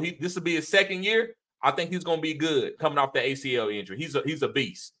 So this will be his 2nd year. I think he's going to be good coming off the ACL injury. He's a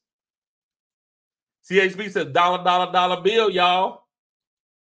beast. CHB says dollar bill, y'all.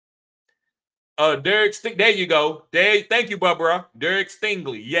 Derek there you go. Thank you, bro. Derek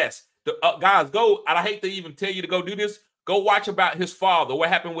Stingley. Yes. Guys, go. And I hate to even tell you to go do this. Go watch about his father. What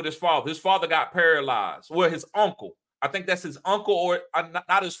happened with his father? His father got paralyzed. Well, his uncle. I think that's his uncle, or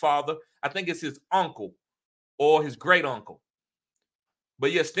not his father. I think it's his uncle or his great uncle.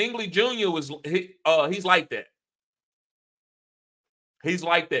 But yeah, Stingley Jr. he's like that. He's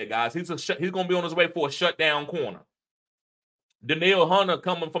like that, guys. He's going to be on his way for a shutdown corner. Danielle Hunter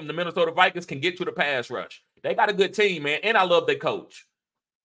coming from the Minnesota Vikings can get you the pass rush. They got a good team, man. And I love their coach.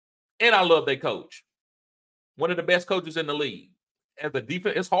 One of the best coaches in the league. As a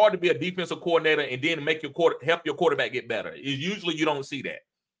defense, it's hard to be a defensive coordinator and then make help your quarterback get better. Usually you don't see that.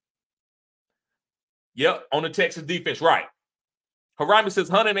 Yep, on the Texas defense, right. Harami says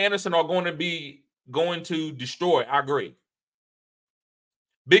Hunter and Anderson are going to destroy. I agree.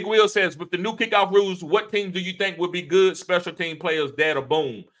 Big Will says, with the new kickoff rules, what team do you think would be good special team players that are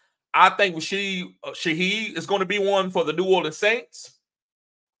boom? I think Shaheed is going to be one for the New Orleans Saints.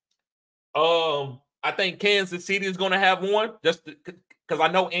 I think Kansas City is going to have one just because I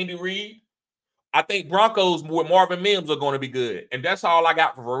know Andy Reid. I think Broncos with Marvin Mims are going to be good. And that's all I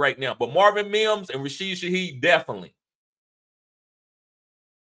got for right now. But Marvin Mims and Rashee Shaheed, definitely.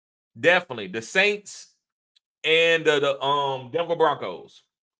 Definitely. The Saints and the Denver Broncos.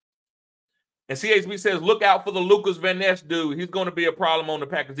 And CHB says, look out for the Lucas Van Ness dude. He's going to be a problem on the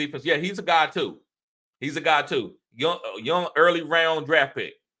Packers defense. Yeah, he's a guy too. Young early round draft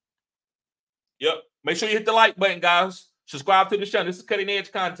pick. Yep. Make sure you hit the like button, guys. Subscribe to the channel. This is cutting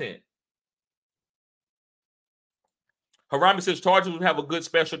edge content. Harami says Chargers would have a good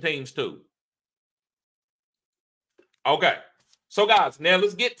special teams too. Okay. So, guys, now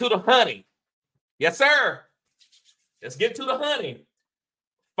let's get to the honey. Yes, sir. Let's get to the honey.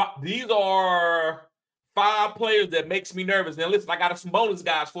 These are 5 players that makes me nervous. Now, listen, I got some bonus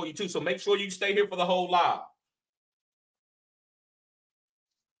guys for you too, so make sure you stay here for the whole live.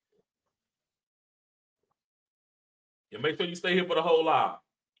 Yeah, make sure you stay here for the whole live.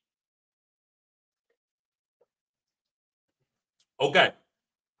 Okay.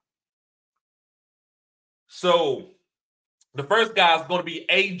 So, the first guy is going to be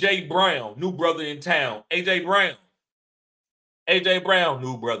A.J. Brown, new brother in town. A.J. Brown,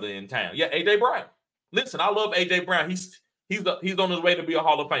 new brother in town. Yeah, A.J. Brown. Listen, I love A.J. Brown. He's on his way to be a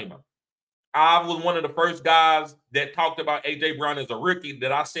Hall of Famer. I was one of the first guys that talked about A.J. Brown as a rookie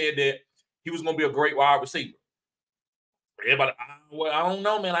that I said that he was going to be a great wide receiver. Everybody, I don't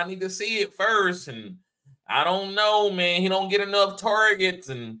know, man. I need to see it first. And I don't know, man. He don't get enough targets.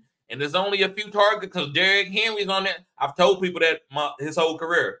 And there's only a few targets because Derrick Henry's on that. I've told people that his whole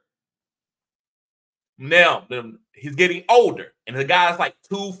career. Now, he's getting older. And the guy's like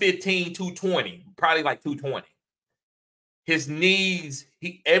 215, 220. Probably like 220. His knees,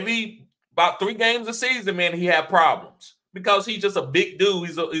 about 3 games a season, man, he had problems. Because he's just a big dude.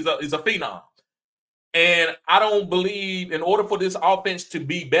 He's a phenom. And I don't believe in order for this offense to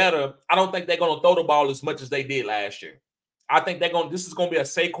be better, I don't think they're going to throw the ball as much as they did last year. I think this is going to be a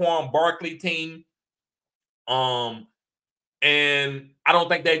Saquon Barkley team. And I don't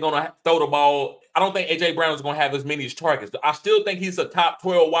think they're going to throw the ball. I don't think A.J. Brown is going to have as many targets. I still think he's a top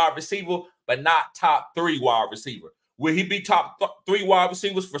 12 wide receiver, but not top 3 wide receiver. Will he be top 3 wide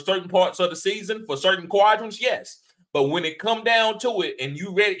receivers for certain parts of the season, for certain quadrants? Yes. But when it come down to it and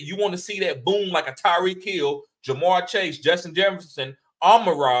you want to see that boom like a Tyreek Hill, Jamar Chase, Justin Jefferson,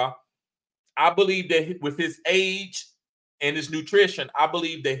 Amon-Ra, I believe that with his age and his nutrition, I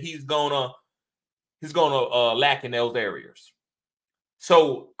believe that he's gonna lack in those areas.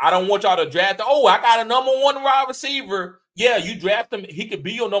 So I don't want y'all to draft. Oh, I got a number 1 wide receiver. Yeah, you draft him. He could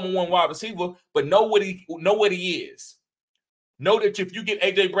be your number 1 wide receiver, but know what he is. Know that if you get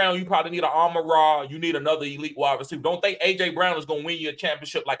A.J. Brown, you probably need an Amon-Ra. You need another elite wide receiver. Don't think A.J. Brown is going to win you a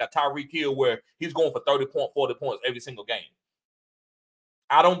championship like a Tyreek Hill where he's going for 30 points, 40 points every single game.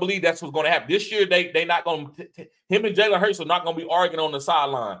 I don't believe that's what's going to happen. This year, they not going to – him and Jalen Hurts are not going to be arguing on the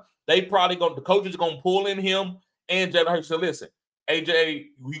sideline. The coaches are going to pull in him and Jalen Hurts. So listen, A.J.,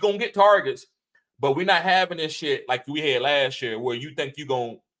 we going to get targets, but we're not having this shit like we had last year where you think you're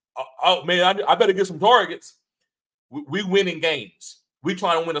going to oh, man, I better get some targets. We winning games. We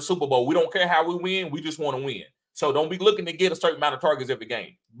trying to win a Super Bowl. We don't care how we win. We just want to win. So don't be looking to get a certain amount of targets every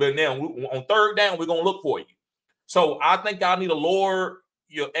game. But now on 3rd down, we're going to look for you. So I think y'all need to lower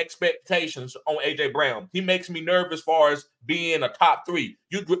your expectations on A.J. Brown. He makes me nervous as far as being a top 3.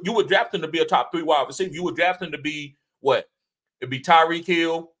 You would draft him to be a top 3 wide receiver. You would draft him to be what? It'd be Tyreek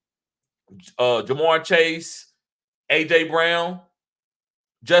Hill, Jamar Chase, A.J. Brown,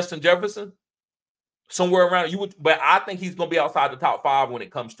 Justin Jefferson. Somewhere around you would, but I think he's going to be outside the top 5 when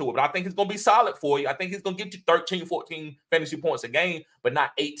it comes to it. But I think he's going to be solid for you. I think he's going to get you 13, 14 fantasy points a game, but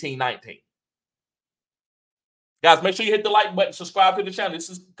not 18, 19. Guys, make sure you hit the like button, subscribe to the channel. This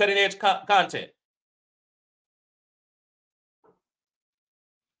is cutting edge content.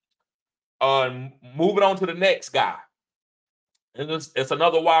 Moving on to the next guy. And it's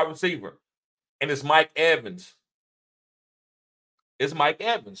another wide receiver. And it's Mike Evans. It's Mike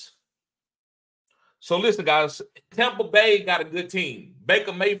Evans. So listen, guys, Tampa Bay got a good team.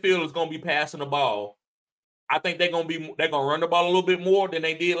 Baker Mayfield is going to be passing the ball. I think they're going to run the ball a little bit more than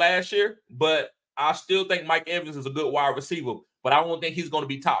they did last year, but I still think Mike Evans is a good wide receiver, but I don't think he's going to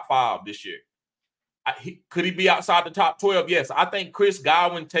be top 5 this year. Could he be outside the top 12? Yes. I think Chris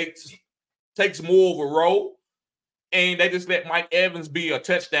Godwin takes more of a role, and they just let Mike Evans be a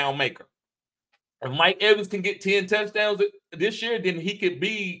touchdown maker. If Mike Evans can get 10 touchdowns this year, then he could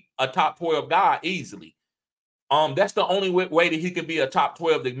be a top 12 guy easily. That's the only way that he can be a top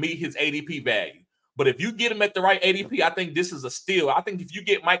 12 to meet his ADP value. But if you get him at the right ADP, I think this is a steal. I think if you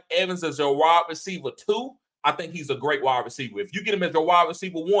get Mike Evans as your wide receiver 2, I think he's a great wide receiver. If you get him as your wide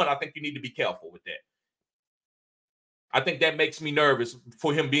receiver 1, I think you need to be careful with that. I think that makes me nervous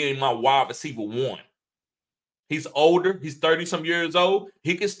for him being my wide receiver 1. He's older. He's 30-some years old.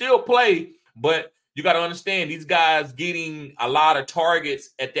 He can still play, but you got to understand these guys getting a lot of targets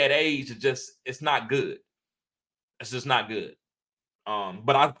at that age it's not good. It's just not good.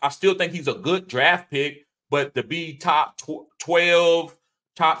 But I still think he's a good draft pick, but to be top 12,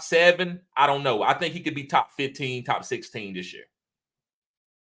 top 7, I don't know. I think he could be top 15, top 16 this year.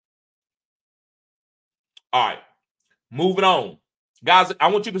 All right. Moving on. Guys, I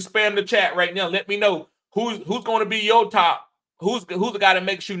want you to spam the chat right now. Let me know who's going to be your top. Who's the guy that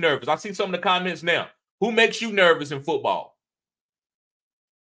makes you nervous? I see some of the comments now. Who makes you nervous in football?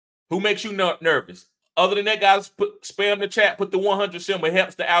 Who makes you nervous? Other than that, guys, spam the chat. Put the 100 symbol. It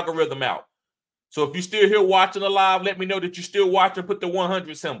helps the algorithm out. So if you're still here watching the live, let me know that you're still watching. Put the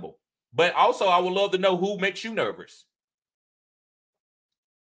 100 symbol. But also, I would love to know who makes you nervous.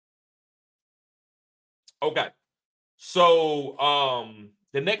 Okay. So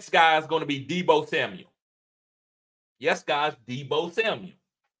the next guy is going to be Deebo Samuel. Yes, guys, Deebo Samuel.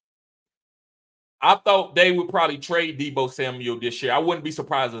 I thought they would probably trade Deebo Samuel this year. I wouldn't be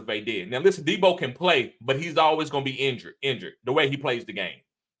surprised if they did. Now, listen, Deebo can play, but he's always going to be injured the way he plays the game.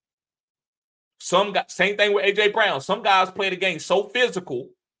 Same thing with A.J. Brown. Some guys play the game so physical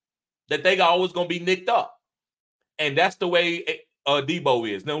that they always going to be nicked up. And that's the way Deebo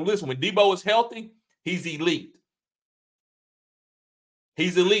is. Now, listen, when Deebo is healthy, he's elite.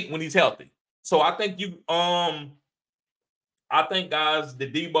 He's elite when he's healthy. So I think guys, the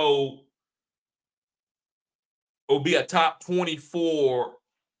Deebo will be a top 24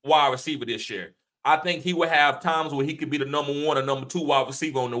 wide receiver this year. I think he will have times where he could be the number 1 or number 2 wide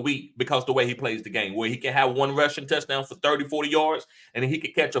receiver on the week because the way he plays the game, where he can have one rushing touchdown for 30, 40 yards, and then he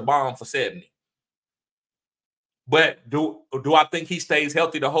could catch a bomb for 70. But do I think he stays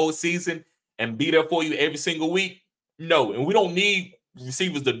healthy the whole season and be there for you every single week? No, and we don't need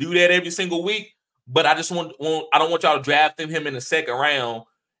receivers to do that every single week. But I just I don't want y'all to draft him in the second round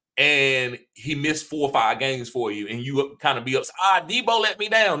and he missed 4 or 5 games for you and you kind of be upset. Deebo let me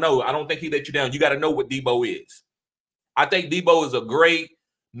down. No, I don't think he let you down. You got to know what Deebo is. I think Deebo is a great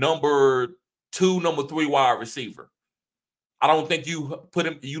number 2, number 3 wide receiver. I don't think you put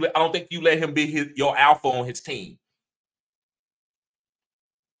him. I don't think you let him be your alpha on his team.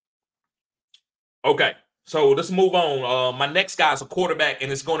 Okay, so let's move on. My next guy is a quarterback,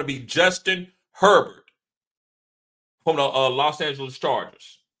 and it's going to be Justin Herbert from the Los Angeles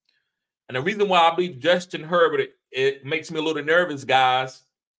Chargers. And the reason why I believe Justin Herbert, it makes me a little nervous, guys,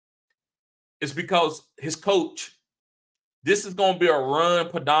 is because his coach, this is going to be a run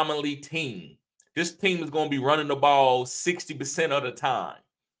predominantly team. This team is going to be running the ball 60% of the time.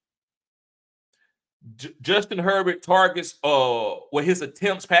 Justin Herbert targets,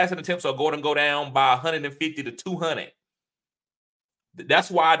 his passing attempts are going to go down by 150 to 200.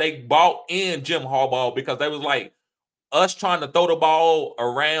 That's why they bought in Jim Harbaugh, because they was like, us trying to throw the ball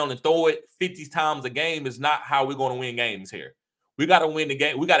around and throw it 50 times a game is not how we're going to win games here. We got to win the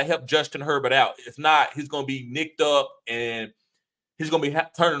game. We got to help Justin Herbert out. If not, he's going to be nicked up and he's going to be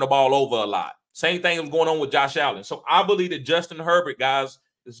turning the ball over a lot. Same thing is going on with Josh Allen. So I believe that Justin Herbert, guys,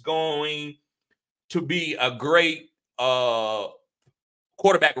 is going to be a great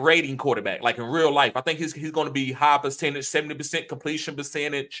quarterback rating quarterback, like in real life. I think he's going to be high percentage, 70% completion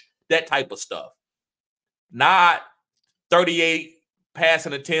percentage, that type of stuff. Not 38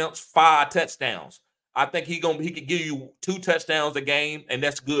 passing attempts, 5 touchdowns. I think he could give you 2 touchdowns a game, and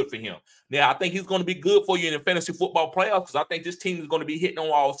that's good for him. Now, I think he's going to be good for you in the fantasy football playoffs, because I think this team is going to be hitting on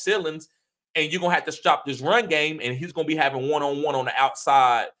all cylinders, and you're going to have to stop this run game, and he's going to be having one-on-one on the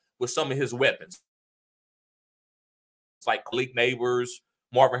outside with some of his weapons. It's like Malik Neighbors,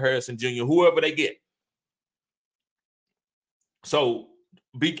 Marvin Harrison Jr., whoever they get. So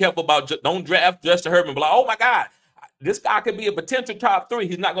be careful about, don't draft Justin Herbert and be like, oh my God, this guy could be a potential top 3.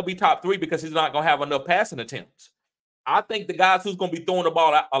 He's not going to be top 3 because he's not going to have enough passing attempts. I think the guys who's going to be throwing the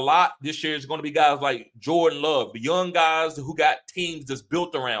ball a lot this year is going to be guys like Jordan Love, the young guys who got teams that's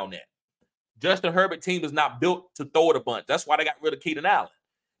built around that. Justin Herbert team is not built to throw it a bunch. That's why they got rid of Keenan Allen.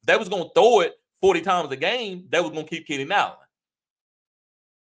 If they was going to throw it 40 times a game, they was going to keep Keenan Allen.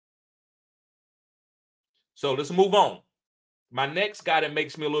 So let's move on. My next guy that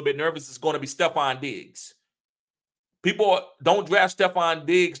makes me a little bit nervous is going to be Stefon Diggs. People don't draft Stefon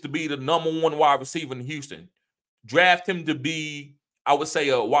Diggs to be the #1 wide receiver in Houston. Draft him to be, I would say,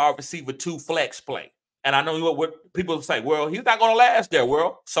 a wide receiver 2 flex play. And I know what people say, well, he's not going to last there.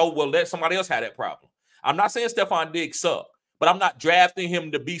 Well, so we'll let somebody else have that problem. I'm not saying Stefon Diggs sucks, but I'm not drafting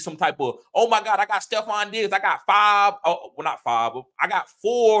him to be some type of, oh my God, I got Stefon Diggs. I got 5. Oh, well, not 5. I got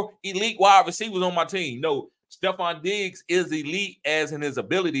 4 elite wide receivers on my team. No, Stefon Diggs is elite as in his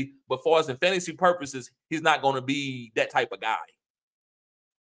ability, but for us in fantasy purposes, he's not going to be that type of guy.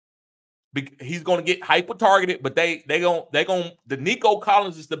 He's going to get hyper targeted, but they going the Nico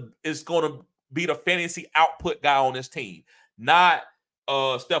Collins is going to be the fantasy output guy on this team, not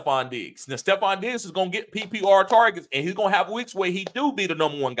Stefon Diggs. Now Stefon Diggs is going to get PPR targets, and he's going to have weeks where he do be the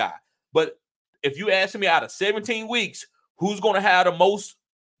 #1 guy. But if you ask me out of 17 weeks, who's going to have the most?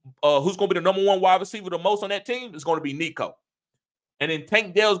 Who's going to be the #1 wide receiver the most on that team? It's going to be Nico. And then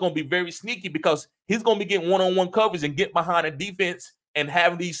Tank Dell is going to be very sneaky because he's going to be getting one-on-one coverage and get behind a defense and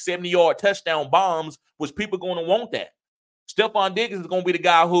having these 70-yard touchdown bombs, which people are going to want that. Stefon Diggs is going to be the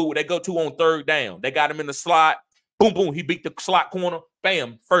guy who they go to on 3rd down. They got him in the slot. Boom, boom. He beat the slot corner.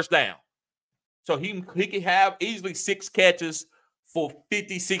 Bam, 1st down. So he can have easily 6 catches for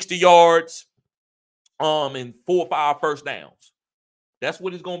 50, 60 yards and 4 or 5 first downs. That's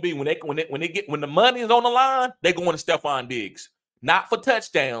what it's going to be when the money is on the line. They're going to Stefon Diggs, not for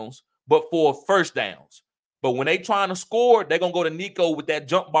touchdowns, but for first downs. But when they trying to score, they're gonna go to Nico with that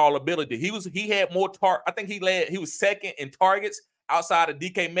jump ball ability. He had more I think he was 2nd in targets outside of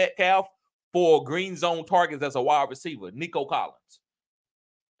DK Metcalf for green zone targets as a wide receiver. Nico Collins.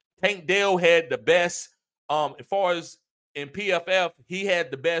 Tank Dell had the best as far as in PFF, he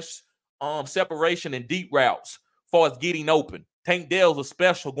had the best separation in deep routes as far as getting open. Tank Dell's a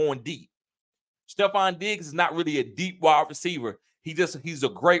special going deep. Stefon Diggs is not really a deep wide receiver. He's a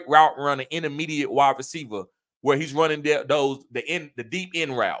great route runner, intermediate wide receiver, where he's running the deep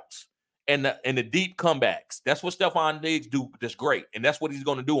end routes and the deep comebacks. That's what Stefon Diggs do. That's great, and that's what he's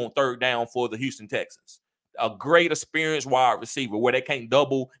going to do on 3rd down for the Houston Texans. A great experienced wide receiver where they can't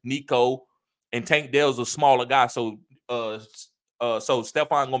double Nico, and Tank Dell's a smaller guy, so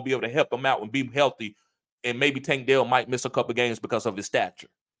Stefon gonna be able to help him out and be healthy, and maybe Tank Dell might miss a couple games because of his stature.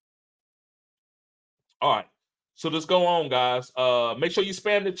 All right. So let's go on, guys. Make sure you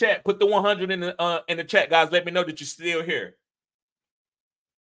spam the chat. Put the 100 in the chat, guys. Let me know that you're still here.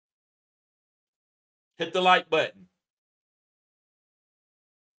 Hit the like button.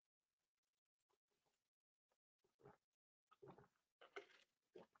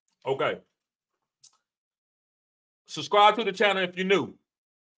 Okay. Subscribe to the channel if you're new.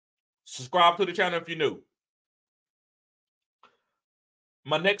 Subscribe to the channel if you're new.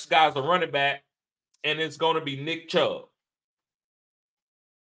 My next guy's a running back, and it's going to be Nick Chubb.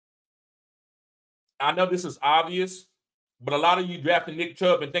 I know this is obvious, but a lot of you drafting Nick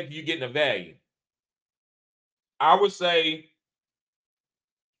Chubb and thinking you're getting a value. I would say,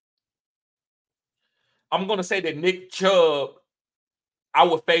 I'm going to say that Nick Chubb, I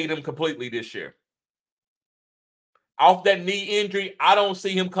would fade him completely this year. Off that knee injury, I don't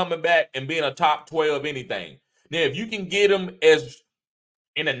see him coming back and being a top 12 anything. Now, if you can get him as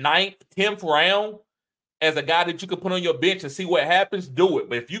in the 9th, 10th round as a guy that you can put on your bench and see what happens, do it.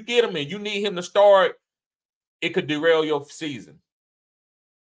 But if you get him and you need him to start, it could derail your season.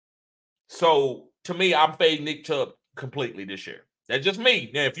 So, to me, I'm fading Nick Chubb completely this year. That's just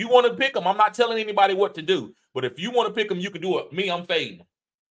me. Now, if you want to pick him, I'm not telling anybody what to do. But if you want to pick him, you can do it. Me, I'm fading him.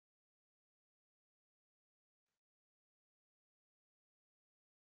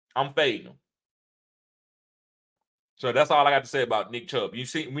 I'm fading him. So that's all I got to say about Nick Chubb. You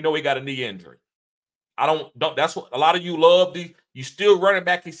see, we know he got a knee injury. That's what a lot of you love. You still running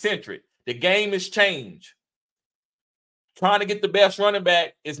back eccentric. The game has changed. Trying to get the best running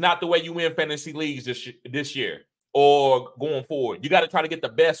back is not the way you win fantasy leagues this year or going forward. You got to try to get the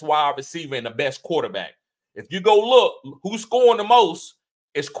best wide receiver and the best quarterback. If you go look, who's scoring the most,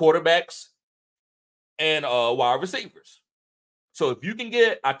 it's quarterbacks and wide receivers. So if you can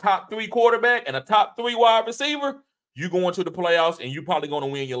get a top 3 quarterback and a top 3 wide receiver, you go into the playoffs and you're probably going to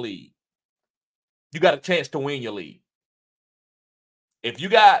win your league. You got a chance to win your league. If you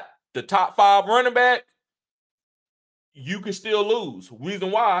got the top 5 running back you can still lose.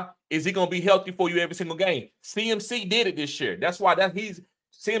 Reason why is he going to be healthy for you every single game. CMC did it this year. That's why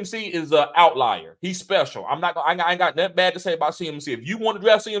CMC is an outlier. He's special. I ain't got nothing bad to say about CMC. If you want to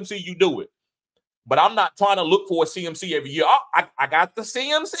draft CMC, you do it. But I'm not trying to look for a CMC every year. I got the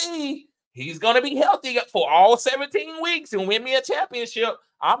CMC. He's going to be healthy for all 17 weeks and win me a championship.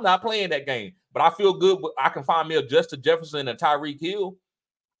 I'm not playing that game. But I feel good. I can find me a Justin Jefferson and Tyreek Hill,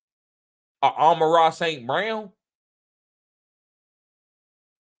 Amon-Ra St. Brown.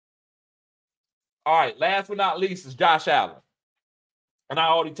 All right, last but not least is Josh Allen. And I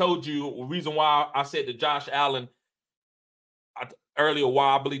already told you the reason why I said that Josh Allen earlier,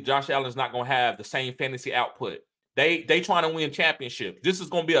 why I believe Josh Allen is not going to have the same fantasy output. They trying to win championships. This is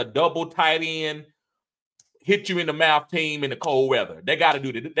going to be a double tight end, hit you in the mouth team in the cold weather. They got to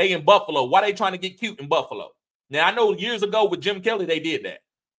do that. They in Buffalo. Why they trying to get cute in Buffalo? Now, I know years ago with Jim Kelly, they did that.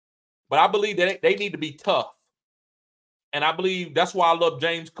 But I believe that they need to be tough. And I believe that's why I love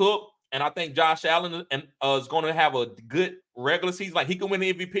James Cook. And I think Josh Allen is going to have a good regular season. Like, he can win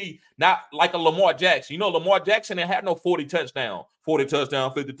the MVP, not like a Lamar Jackson. You know, Lamar Jackson didn't have no 40 touchdowns,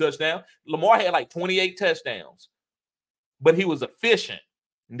 50 touchdowns. Lamar had like 28 touchdowns. But he was efficient.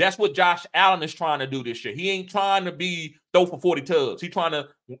 And that's what Josh Allen is trying to do this year. He ain't trying to throw for 40 tubs. He's trying to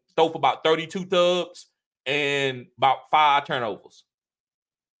throw for about 32 tubs and about 5 turnovers.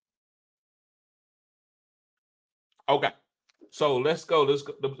 Okay. So let's go.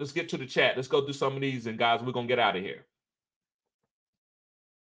 Let's get to the chat. Let's go through some of these, and guys, we're gonna get out of here.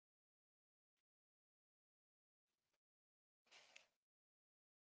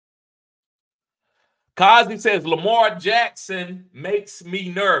 Cosby says Lamar Jackson makes me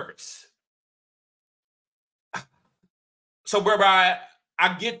nervous. So, bro, I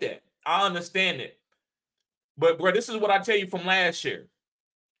get that. I understand it. But, bro, this is what I tell you from last year.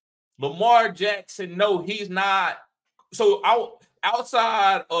 Lamar Jackson, no, he's not. So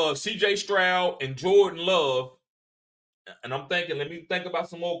outside of CJ Stroud and Jordan Love, and I'm thinking, let me think about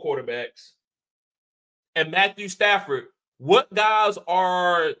some more quarterbacks, and Matthew Stafford, what guys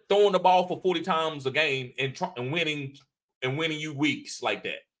are throwing the ball for 40 times a game and winning you weeks like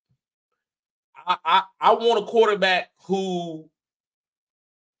that? I want a quarterback who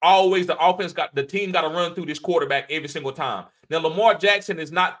always the team got to run through this quarterback every single time. Now, Lamar Jackson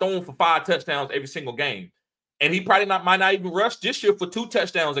is not throwing for 5 touchdowns every single game. And he probably might not even rush this year for 2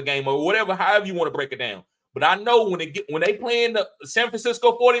 touchdowns a game or whatever, however you want to break it down. But I know when they play in the San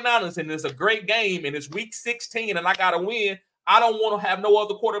Francisco 49ers and it's a great game and it's week 16 and I got to win, I don't want to have no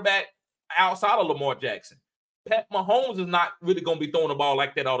other quarterback outside of Lamar Jackson. Pat Mahomes is not really going to be throwing the ball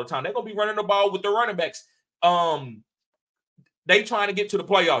like that all the time. They're going to be running the ball with the running backs. They trying to get to the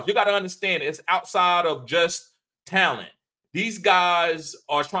playoffs. You got to understand it's outside of just talent. These guys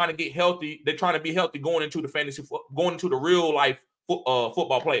are trying to get healthy. They're trying to be healthy going into the real life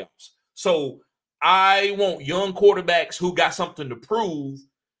football playoffs. So I want young quarterbacks who got something to prove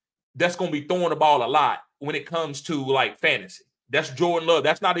that's going to be throwing the ball a lot when it comes to like fantasy. That's Jordan Love.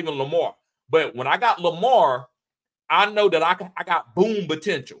 That's not even Lamar. But when I got Lamar, I know that I got boom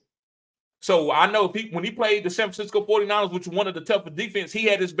potential. So I know when he played the San Francisco 49ers, which was one of the toughest defense, he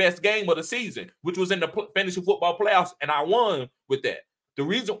had his best game of the season, which was in the fantasy football playoffs, and I won with that. The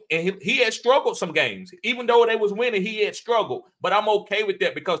reason, and he had struggled some games. Even though they was winning, he had struggled. But I'm okay with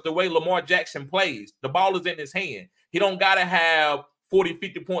that because the way Lamar Jackson plays, the ball is in his hand. He don't got to have 40,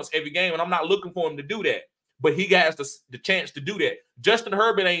 50 points every game, and I'm not looking for him to do that. But he has the chance to do that. Justin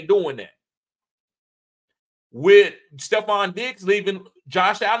Herbert ain't doing that. With Stefon Diggs leaving,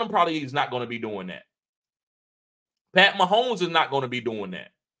 Josh Allen probably is not going to be doing that. Pat Mahomes is not going to be doing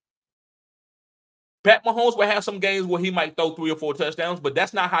that. Pat Mahomes will have some games where he might throw 3 or 4 touchdowns, but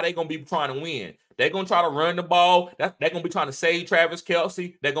that's not how they're going to be trying to win. They're going to try to run the ball. They're going to be trying to save Travis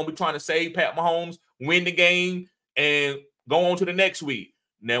Kelce. They're going to be trying to save Pat Mahomes, win the game, and go on to the next week.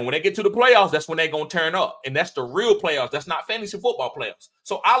 Now, when they get to the playoffs, that's when they're going to turn up. And that's the real playoffs. That's not fantasy football playoffs.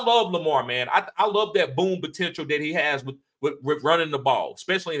 So I love Lamar, man. I love that boom potential that he has with running the ball,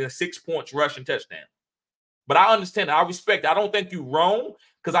 especially in a 6 points rushing touchdown. But I understand. I respect. I don't think you're wrong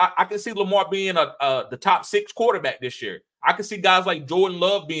because I can see Lamar being the top 6 quarterback this year. I can see guys like Jordan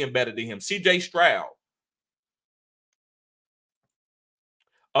Love being better than him. CJ Stroud.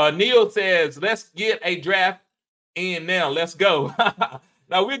 Neil says, let's get a draft in now. Let's go.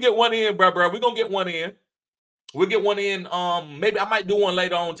 Now, we'll get one in, bro. We're going to get one in. We'll get one in. Maybe I might do one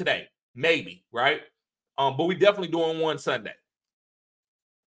later on today. Maybe, right? But we definitely doing one Sunday.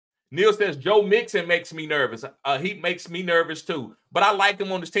 Neil says, Joe Mixon makes me nervous. He makes me nervous too. But I like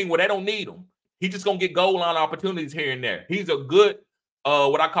him on this team where they don't need him. He's just going to get goal line opportunities here and there. He's a good,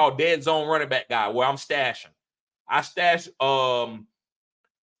 what I call dead zone running back guy where I'm stashing. I stash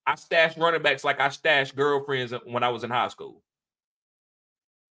running backs like I stashed girlfriends when I was in high school.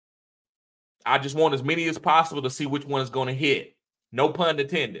 I just want as many as possible to see which one is going to hit. No pun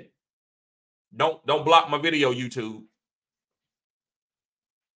intended. Don't block my video, YouTube.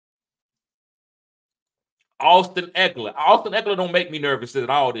 Austin Eckler don't make me nervous at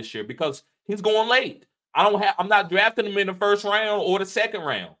all this year because he's going late. I'm not drafting him in the first round or the second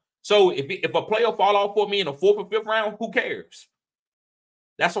round. So if a player fall off for me in the 4th or 5th round, who cares?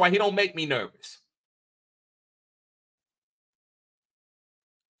 That's why he don't make me nervous.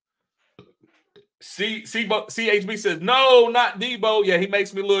 CHB says, no, not Debo. Yeah, he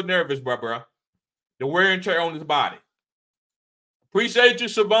makes me a little nervous, bro. The wear and tear on his body. Appreciate you,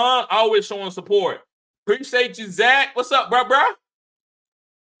 Siobhan. Always showing support. Appreciate you, Zach. What's up, bro?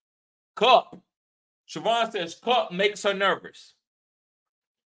 Cup. Siobhan says, Cup makes her nervous.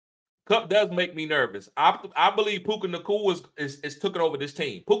 Cup does make me nervous. I believe Puka Nacua is taking over this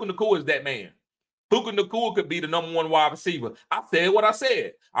team. Puka Nacua is that man. Puka Nacua could be the #1 wide receiver. I said what I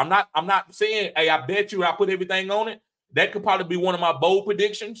said. I'm not saying, hey, I bet you I put everything on it. That could probably be one of my bold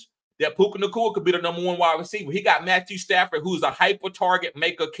predictions, that Puka Nacua could be the #1 wide receiver. He got Matthew Stafford, who's a hyper target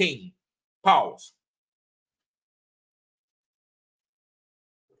maker king. Pause.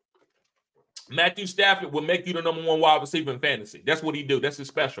 Matthew Stafford will make you the #1 wide receiver in fantasy. That's what he do. That's his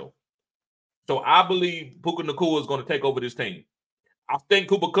special. So I believe Puka Nacua is going to take over this team. I think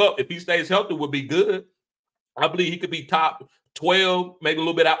Cooper Kupp, if he stays healthy, will be good. I believe he could be top 12, maybe a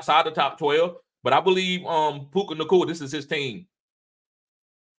little bit outside the top 12. But I believe Puka Nacua, this is his team.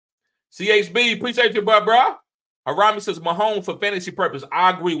 CHB, appreciate you, bro. Harami says Mahomes for fantasy purpose.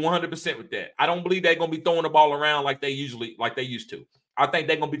 I agree 100% with that. I don't believe they're going to be throwing the ball around like they used to. I think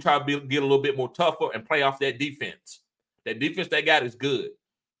they're going to be trying to get a little bit more tougher and play off that defense. That defense they got is good.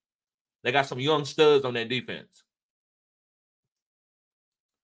 They got some young studs on that defense.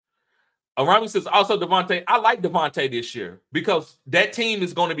 Arami says also Devontae. I like Devontae this year because that team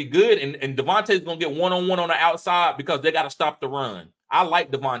is going to be good, and Devontae is going to get one-on-one on the outside because they got to stop the run. I like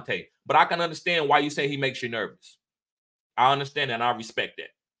Devontae, but I can understand why you say he makes you nervous. I understand that, and I respect that.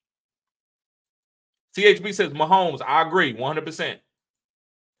 CHB says Mahomes. I agree 100%.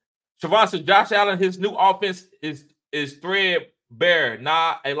 Siobhan says Josh Allen, his new offense is threadbare,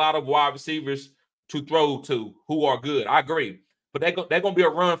 not a lot of wide receivers to throw to who are good. I agree. But they're going to be a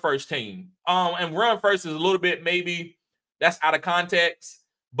run-first team. And run-first is a little bit maybe that's out of context.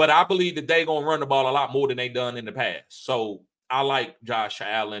 But I believe that they're going to run the ball a lot more than they've done in the past. So I like Josh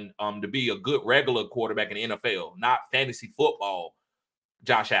Allen to be a good regular quarterback in the NFL, not fantasy football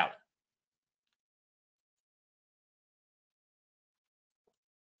Josh Allen.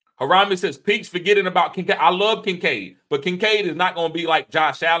 Harami says, Peaks forgetting about Kincaid. I love Kincaid, but Kincaid is not going to be like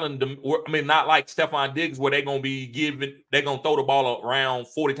Josh Allen. Not like Stefon Diggs, where they're going to throw the ball around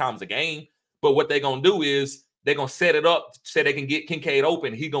 40 times a game. But what they're going to do is they're going to set it up so they can get Kincaid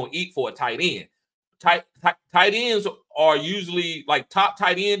open. He's going to eat for a tight end. Tight ends are usually like top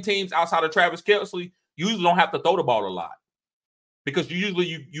tight end teams outside of Travis Kelce. Usually don't have to throw the ball a lot because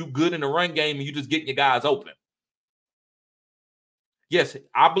you good in the run game and you just getting your guys open. Yes,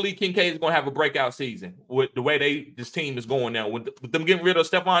 I believe Kincaid is going to have a breakout season with the way this team is going now. With them getting rid of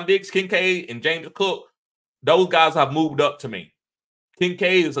Stefon Diggs, Kincaid, and James Cook, those guys have moved up to me.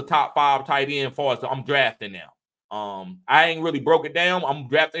 Kincaid is a top 5 tight end as far as I'm drafting now. I ain't really broke it down. I'm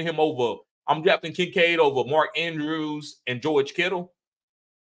drafting Kincaid over Mark Andrews and George Kittle.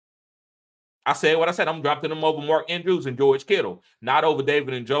 I said what I said. I'm drafting him over Mark Andrews and George Kittle, not over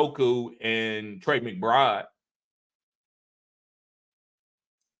David Njoku and Trey McBride.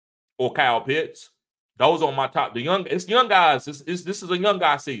 Or Kyle Pitts. Those are my top. It's young guys. This is a young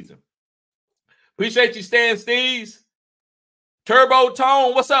guy season. Appreciate you, Stan Steves. Turbo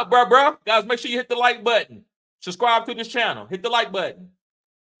Tone, what's up, bro? Guys, make sure you hit the like button. Subscribe to this channel. Hit the like button.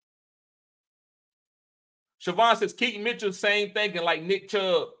 Siobhan says Keaton Mitchell, same thinking like Nick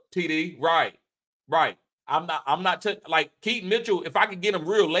Chubb, TD. Right. I'm not like Keaton Mitchell. If I could get him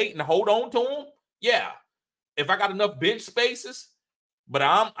real late and hold on to him, yeah. If I got enough bench spaces. But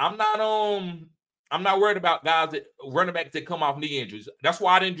I'm not worried about guys that running backs that come off knee injuries. That's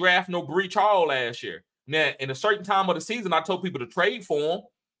why I didn't draft no Breach Hall last year. Now, in a certain time of the season, I told people to trade for him,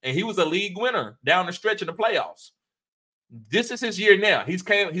 and he was a league winner down the stretch in the playoffs. This is his year now. He's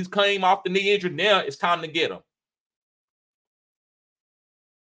came off the knee injury. Now it's time to get him.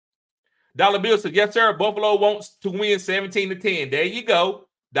 Dollar Bill says, yes, sir. Buffalo wants to win 17-10. There you go.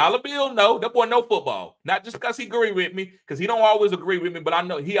 Dollar Bill, no. That boy know football. Not just because he agree with me, because he don't always agree with me, but I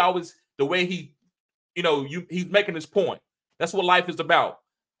know he always, the way he, he's making his point. That's what life is about.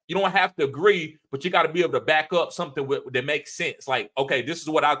 You don't have to agree, but you got to be able to back up something that makes sense. Like, okay, this is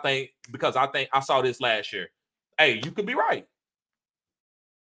what I think because I think I saw this last year. Hey, you could be right.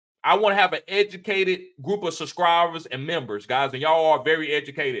 I want to have an educated group of subscribers and members, guys, and y'all are very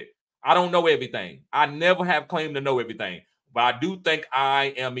educated. I don't know everything. I never have claimed to know everything, but I do think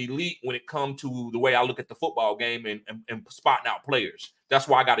I am elite when it comes to the way I look at the football game and spotting out players. That's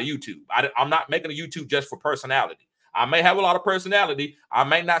why I got a YouTube. I'm not making a YouTube just for personality. I may have a lot of personality. I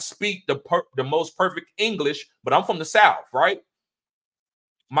may not speak the most perfect English, but I'm from the South, right?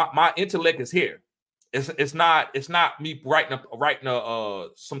 My intellect is here. It's not me writing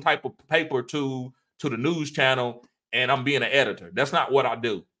some type of paper to the news channel and I'm being an editor. That's not what I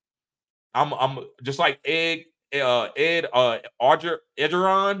do. I'm just like Ed Orgeron,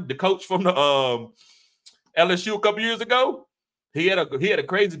 the coach from the LSU a couple years ago. He had a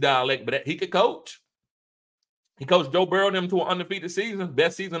crazy dialect, but he could coach. He coached Joe Burrow them to an undefeated season,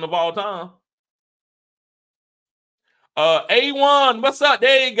 best season of all time. A1, what's up?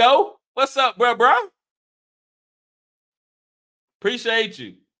 There you go. What's up, bro? Appreciate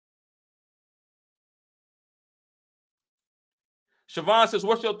you. Siobhan says,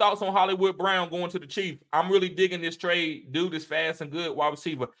 what's your thoughts on Hollywood Brown going to the Chiefs? I'm really digging this trade. Dude is fast and good wide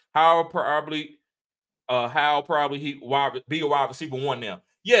receiver. How probably he be a wide receiver one now.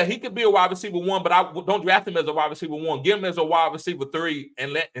 Yeah, he could be a wide receiver one, but I don't draft him as a wide receiver one. Get him as a wide receiver 3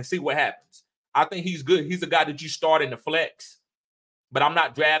 and see what happens. I think he's good. He's a guy that you start in the flex, but I'm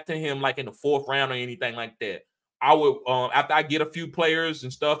not drafting him like in the 4th round or anything like that. I would after I get a few players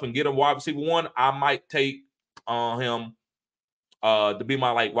and stuff and get a wide receiver 1, I might take him to be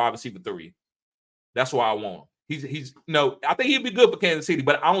my like wide receiver 3. That's why I want him. He's I think he'd be good for Kansas City,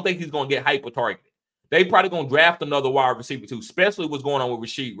 but I don't think he's gonna get hyper targeted. They probably gonna draft another wide receiver too, especially what's going on with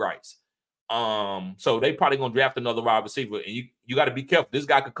Rasheerice. So they probably gonna draft another wide receiver, and you got to be careful. This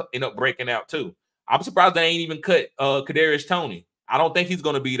guy could end up breaking out too. I'm surprised they ain't even cut Kadarius Toney. I don't think he's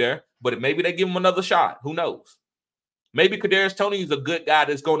gonna be there, but maybe they give him another shot. Who knows? Maybe Kadarius Toney is a good guy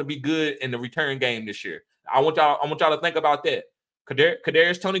that's going to be good in the return game this year. I want y'all to think about that.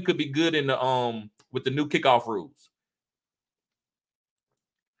 Kadarius Toney could be good in the with the new kickoff rules.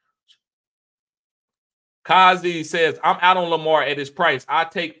 Kazi says, I'm out on Lamar at his price. I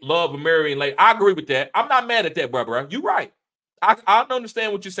take Love and Murray and Lake. I agree with that. I'm not mad at that, bro. You're right. I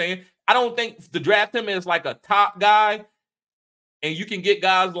understand what you're saying. I don't think to draft him as like a top guy and you can get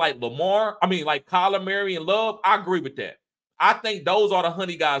guys like Lamar, like Kyler Murray and Love. I agree with that. I think those are the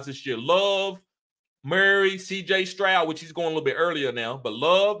honey guys this year. Love, Murray, CJ Stroud, which he's going a little bit earlier now, but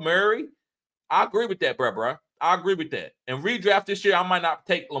Love, Murray, I agree with that, bro. I agree with that. And redraft this year, I might not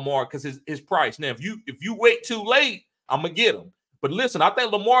take Lamar because his price. Now, if you wait too late, I'm gonna get him. But listen, I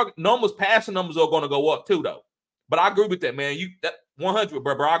think Lamar passing numbers are going to go up too, though. But I agree with that, man. That 100,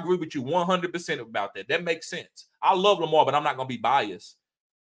 bro. I agree with you 100% about that. That makes sense. I love Lamar, but I'm not gonna be biased.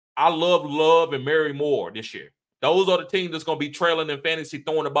 I love and Murray more this year. Those are the teams that's gonna be trailing in fantasy,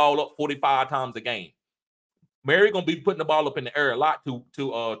 throwing the ball up 45 times a game. Murray gonna be putting the ball up in the air a lot to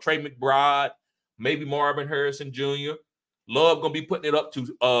Trey McBride, maybe Marvin Harrison Jr. Love gonna be putting it up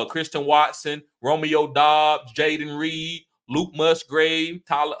to Christian Watson, Romeo Dobbs, Jaden Reed, Luke Musgrave,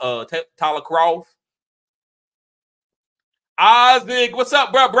 Tyler Croft. Isaac, what's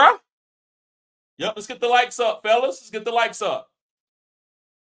up, bro? Yep, let's get the likes up, fellas. Let's get the likes up.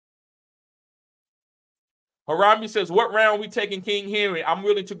 Harami says, what round we taking King Henry? I'm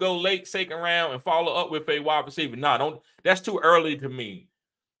willing to go late, second round, and follow up with a wide receiver. No, don't. That's too early to me.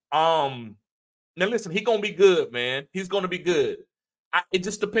 Now listen, he's gonna be good, man. He's gonna be good. It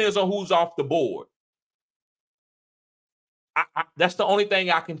just depends on who's off the board. That's the only thing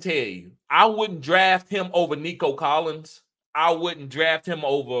I can tell you. I wouldn't draft him over Nico Collins. I wouldn't draft him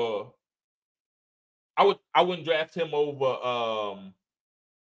over. I wouldn't draft him over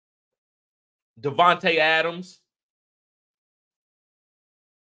Devontae Adams.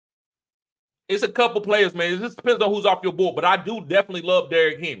 It's a couple players, man. It just depends on who's off your board. But I do definitely love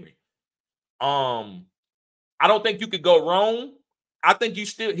Derrick Henry. I don't think you could go wrong. I think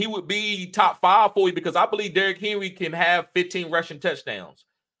he would be top 5 for you because I believe Derrick Henry can have 15 rushing touchdowns.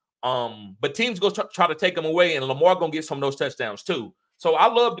 But teams go try to take him away, and Lamar gonna get some of those touchdowns too. So I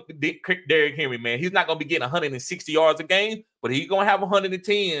love Derrick Henry, man. He's not gonna be getting 160 yards a game, but he's gonna have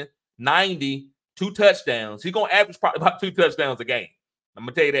 110, 90, 2 touchdowns. He's gonna average probably about 2 touchdowns a game. I'm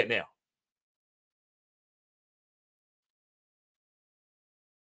gonna tell you that now.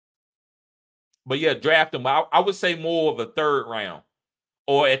 But yeah, draft him. I would say more of a 3rd round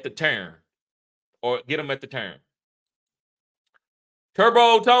or at the turn, or get him at the turn.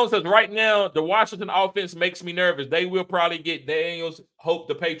 Turbo Tone says, right now, the Washington offense makes me nervous. They will probably get Daniels. Hope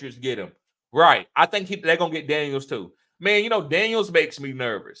the Patriots get him. Right. I think they're going to get Daniels too. Man, you know, Daniels makes me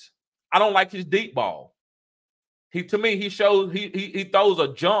nervous. I don't like his deep ball. To me, he throws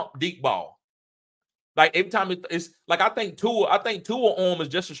a jump deep ball. Like every time it's like I think Tua arm is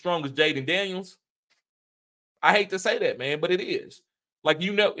just as strong as Jaden Daniels. I hate to say that, man, but it is. Like,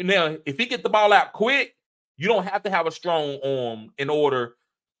 you know, now if he get the ball out quick, you don't have to have a strong arm in order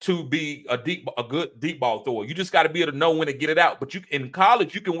to be a good deep ball thrower. You just got to be able to know when to get it out. But in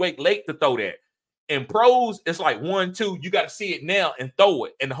college, you can wait late to throw that. In pros, it's like 1-2. You got to see it now and throw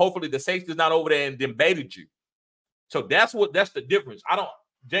it. And hopefully the safety's not over there and then baited you. So that's the difference.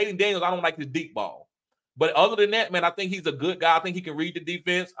 Jaden Daniels, I don't like his deep ball. But other than that, man, I think he's a good guy. I think he can read the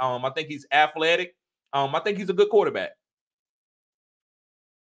defense. I think he's athletic. I think he's a good quarterback.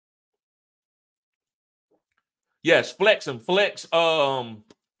 Yes, flex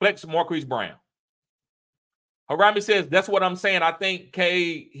Marquise Brown. Harami says, that's what I'm saying. I think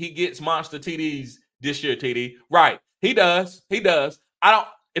he gets monster TDs this year, TD. Right. He does.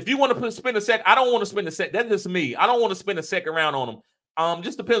 If you want to spend a second, I don't want to spend a second. That's just me. I don't want to spend a second round on him.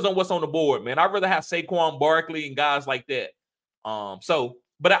 Just depends on what's on the board, man. I'd rather have Saquon Barkley and guys like that.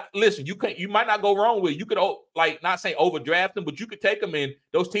 Listen, you might not go wrong with it. You could not say overdraft them, but you could take them and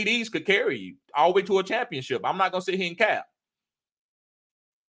those TDs could carry you all the way to a championship. I'm not gonna sit here and cap.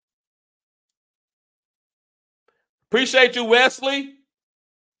 Appreciate you, Wesley.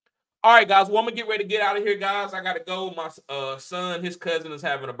 All right, guys. Well, I'm gonna get ready to get out of here, guys. I gotta go. My son, his cousin is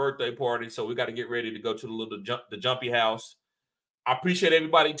having a birthday party, so we got to get ready to go to the Jumpy House. I appreciate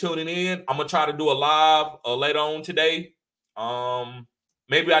everybody tuning in. I'm gonna try to do a live later on today.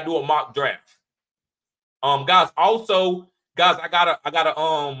 Maybe I do a mock draft. Guys, I got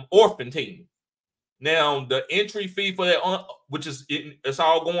a orphan team. Now the entry fee for that, which is it's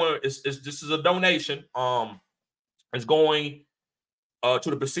all going. This is a donation. It's going to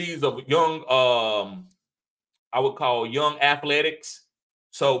the proceeds of young. I would call young athletics.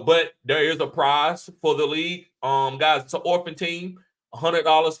 So, but there is a prize for the league. Guys, it's an orphan team.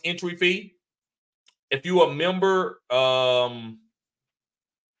 $100 entry fee. If you're a member, of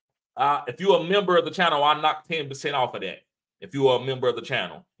the channel, I knock 10% off of that. If you are a member of the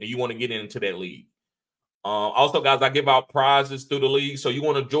channel and you want to get into that league. Also, guys, I give out prizes through the league. So you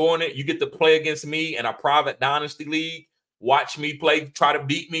want to join it, you get to play against me in a private dynasty league. Watch me play, try to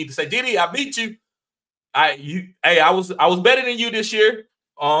beat me to say, Diddy, I beat you. I was better than you this year.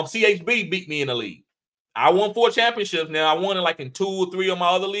 CHB beat me in the league. I won 4 championships. Now I won it in 2 or 3 of my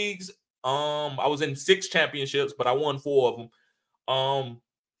other leagues. I was in 6 championships, but I won 4 of them.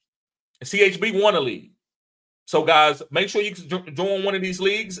 CHB won a league. So, guys, make sure you join one of these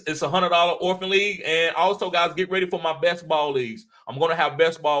leagues. It's a $100 orphan league. And also, guys, get ready for my best ball leagues. I'm going to have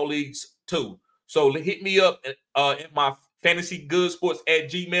best ball leagues, too. So, hit me up at my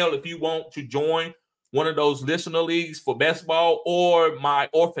fantasygoodsports@gmail if you want to join one of those listener leagues for best ball or my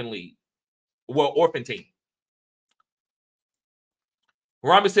orphan league. Well, orphan team.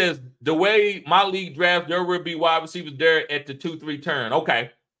 Rami says, the way my league draft, there will be wide receivers there at the 2-3 turn.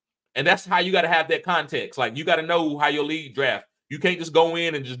 Okay. And that's how you got to have that context. Like, you got to know how your league draft. You can't just go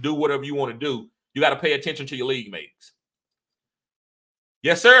in and just do whatever you want to do. You got to pay attention to your league mates.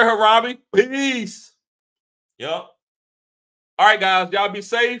 Yes, sir, Harabi. Peace. Yep. All right, guys. Y'all be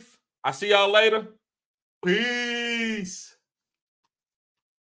safe. I'll see y'all later. Peace.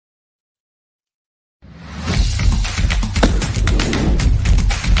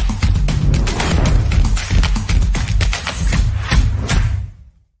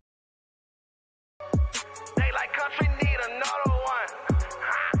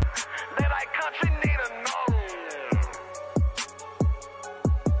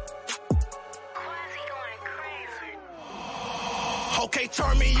 Okay,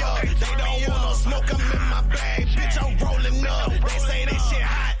 turn me up. They don't want no smoke, I'm in my bag. Bitch, I'm rolling up. They say they shit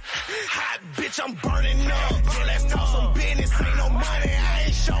hot. Hot, bitch, I'm burning up. Yeah, let's talk some business. Ain't no money, I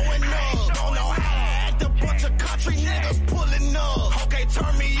ain't showing up. Don't know how to act. A bunch of country niggas pulling up. Okay,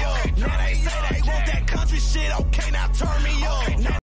 turn me up. Now they say they want that country shit. Okay, now turn me up.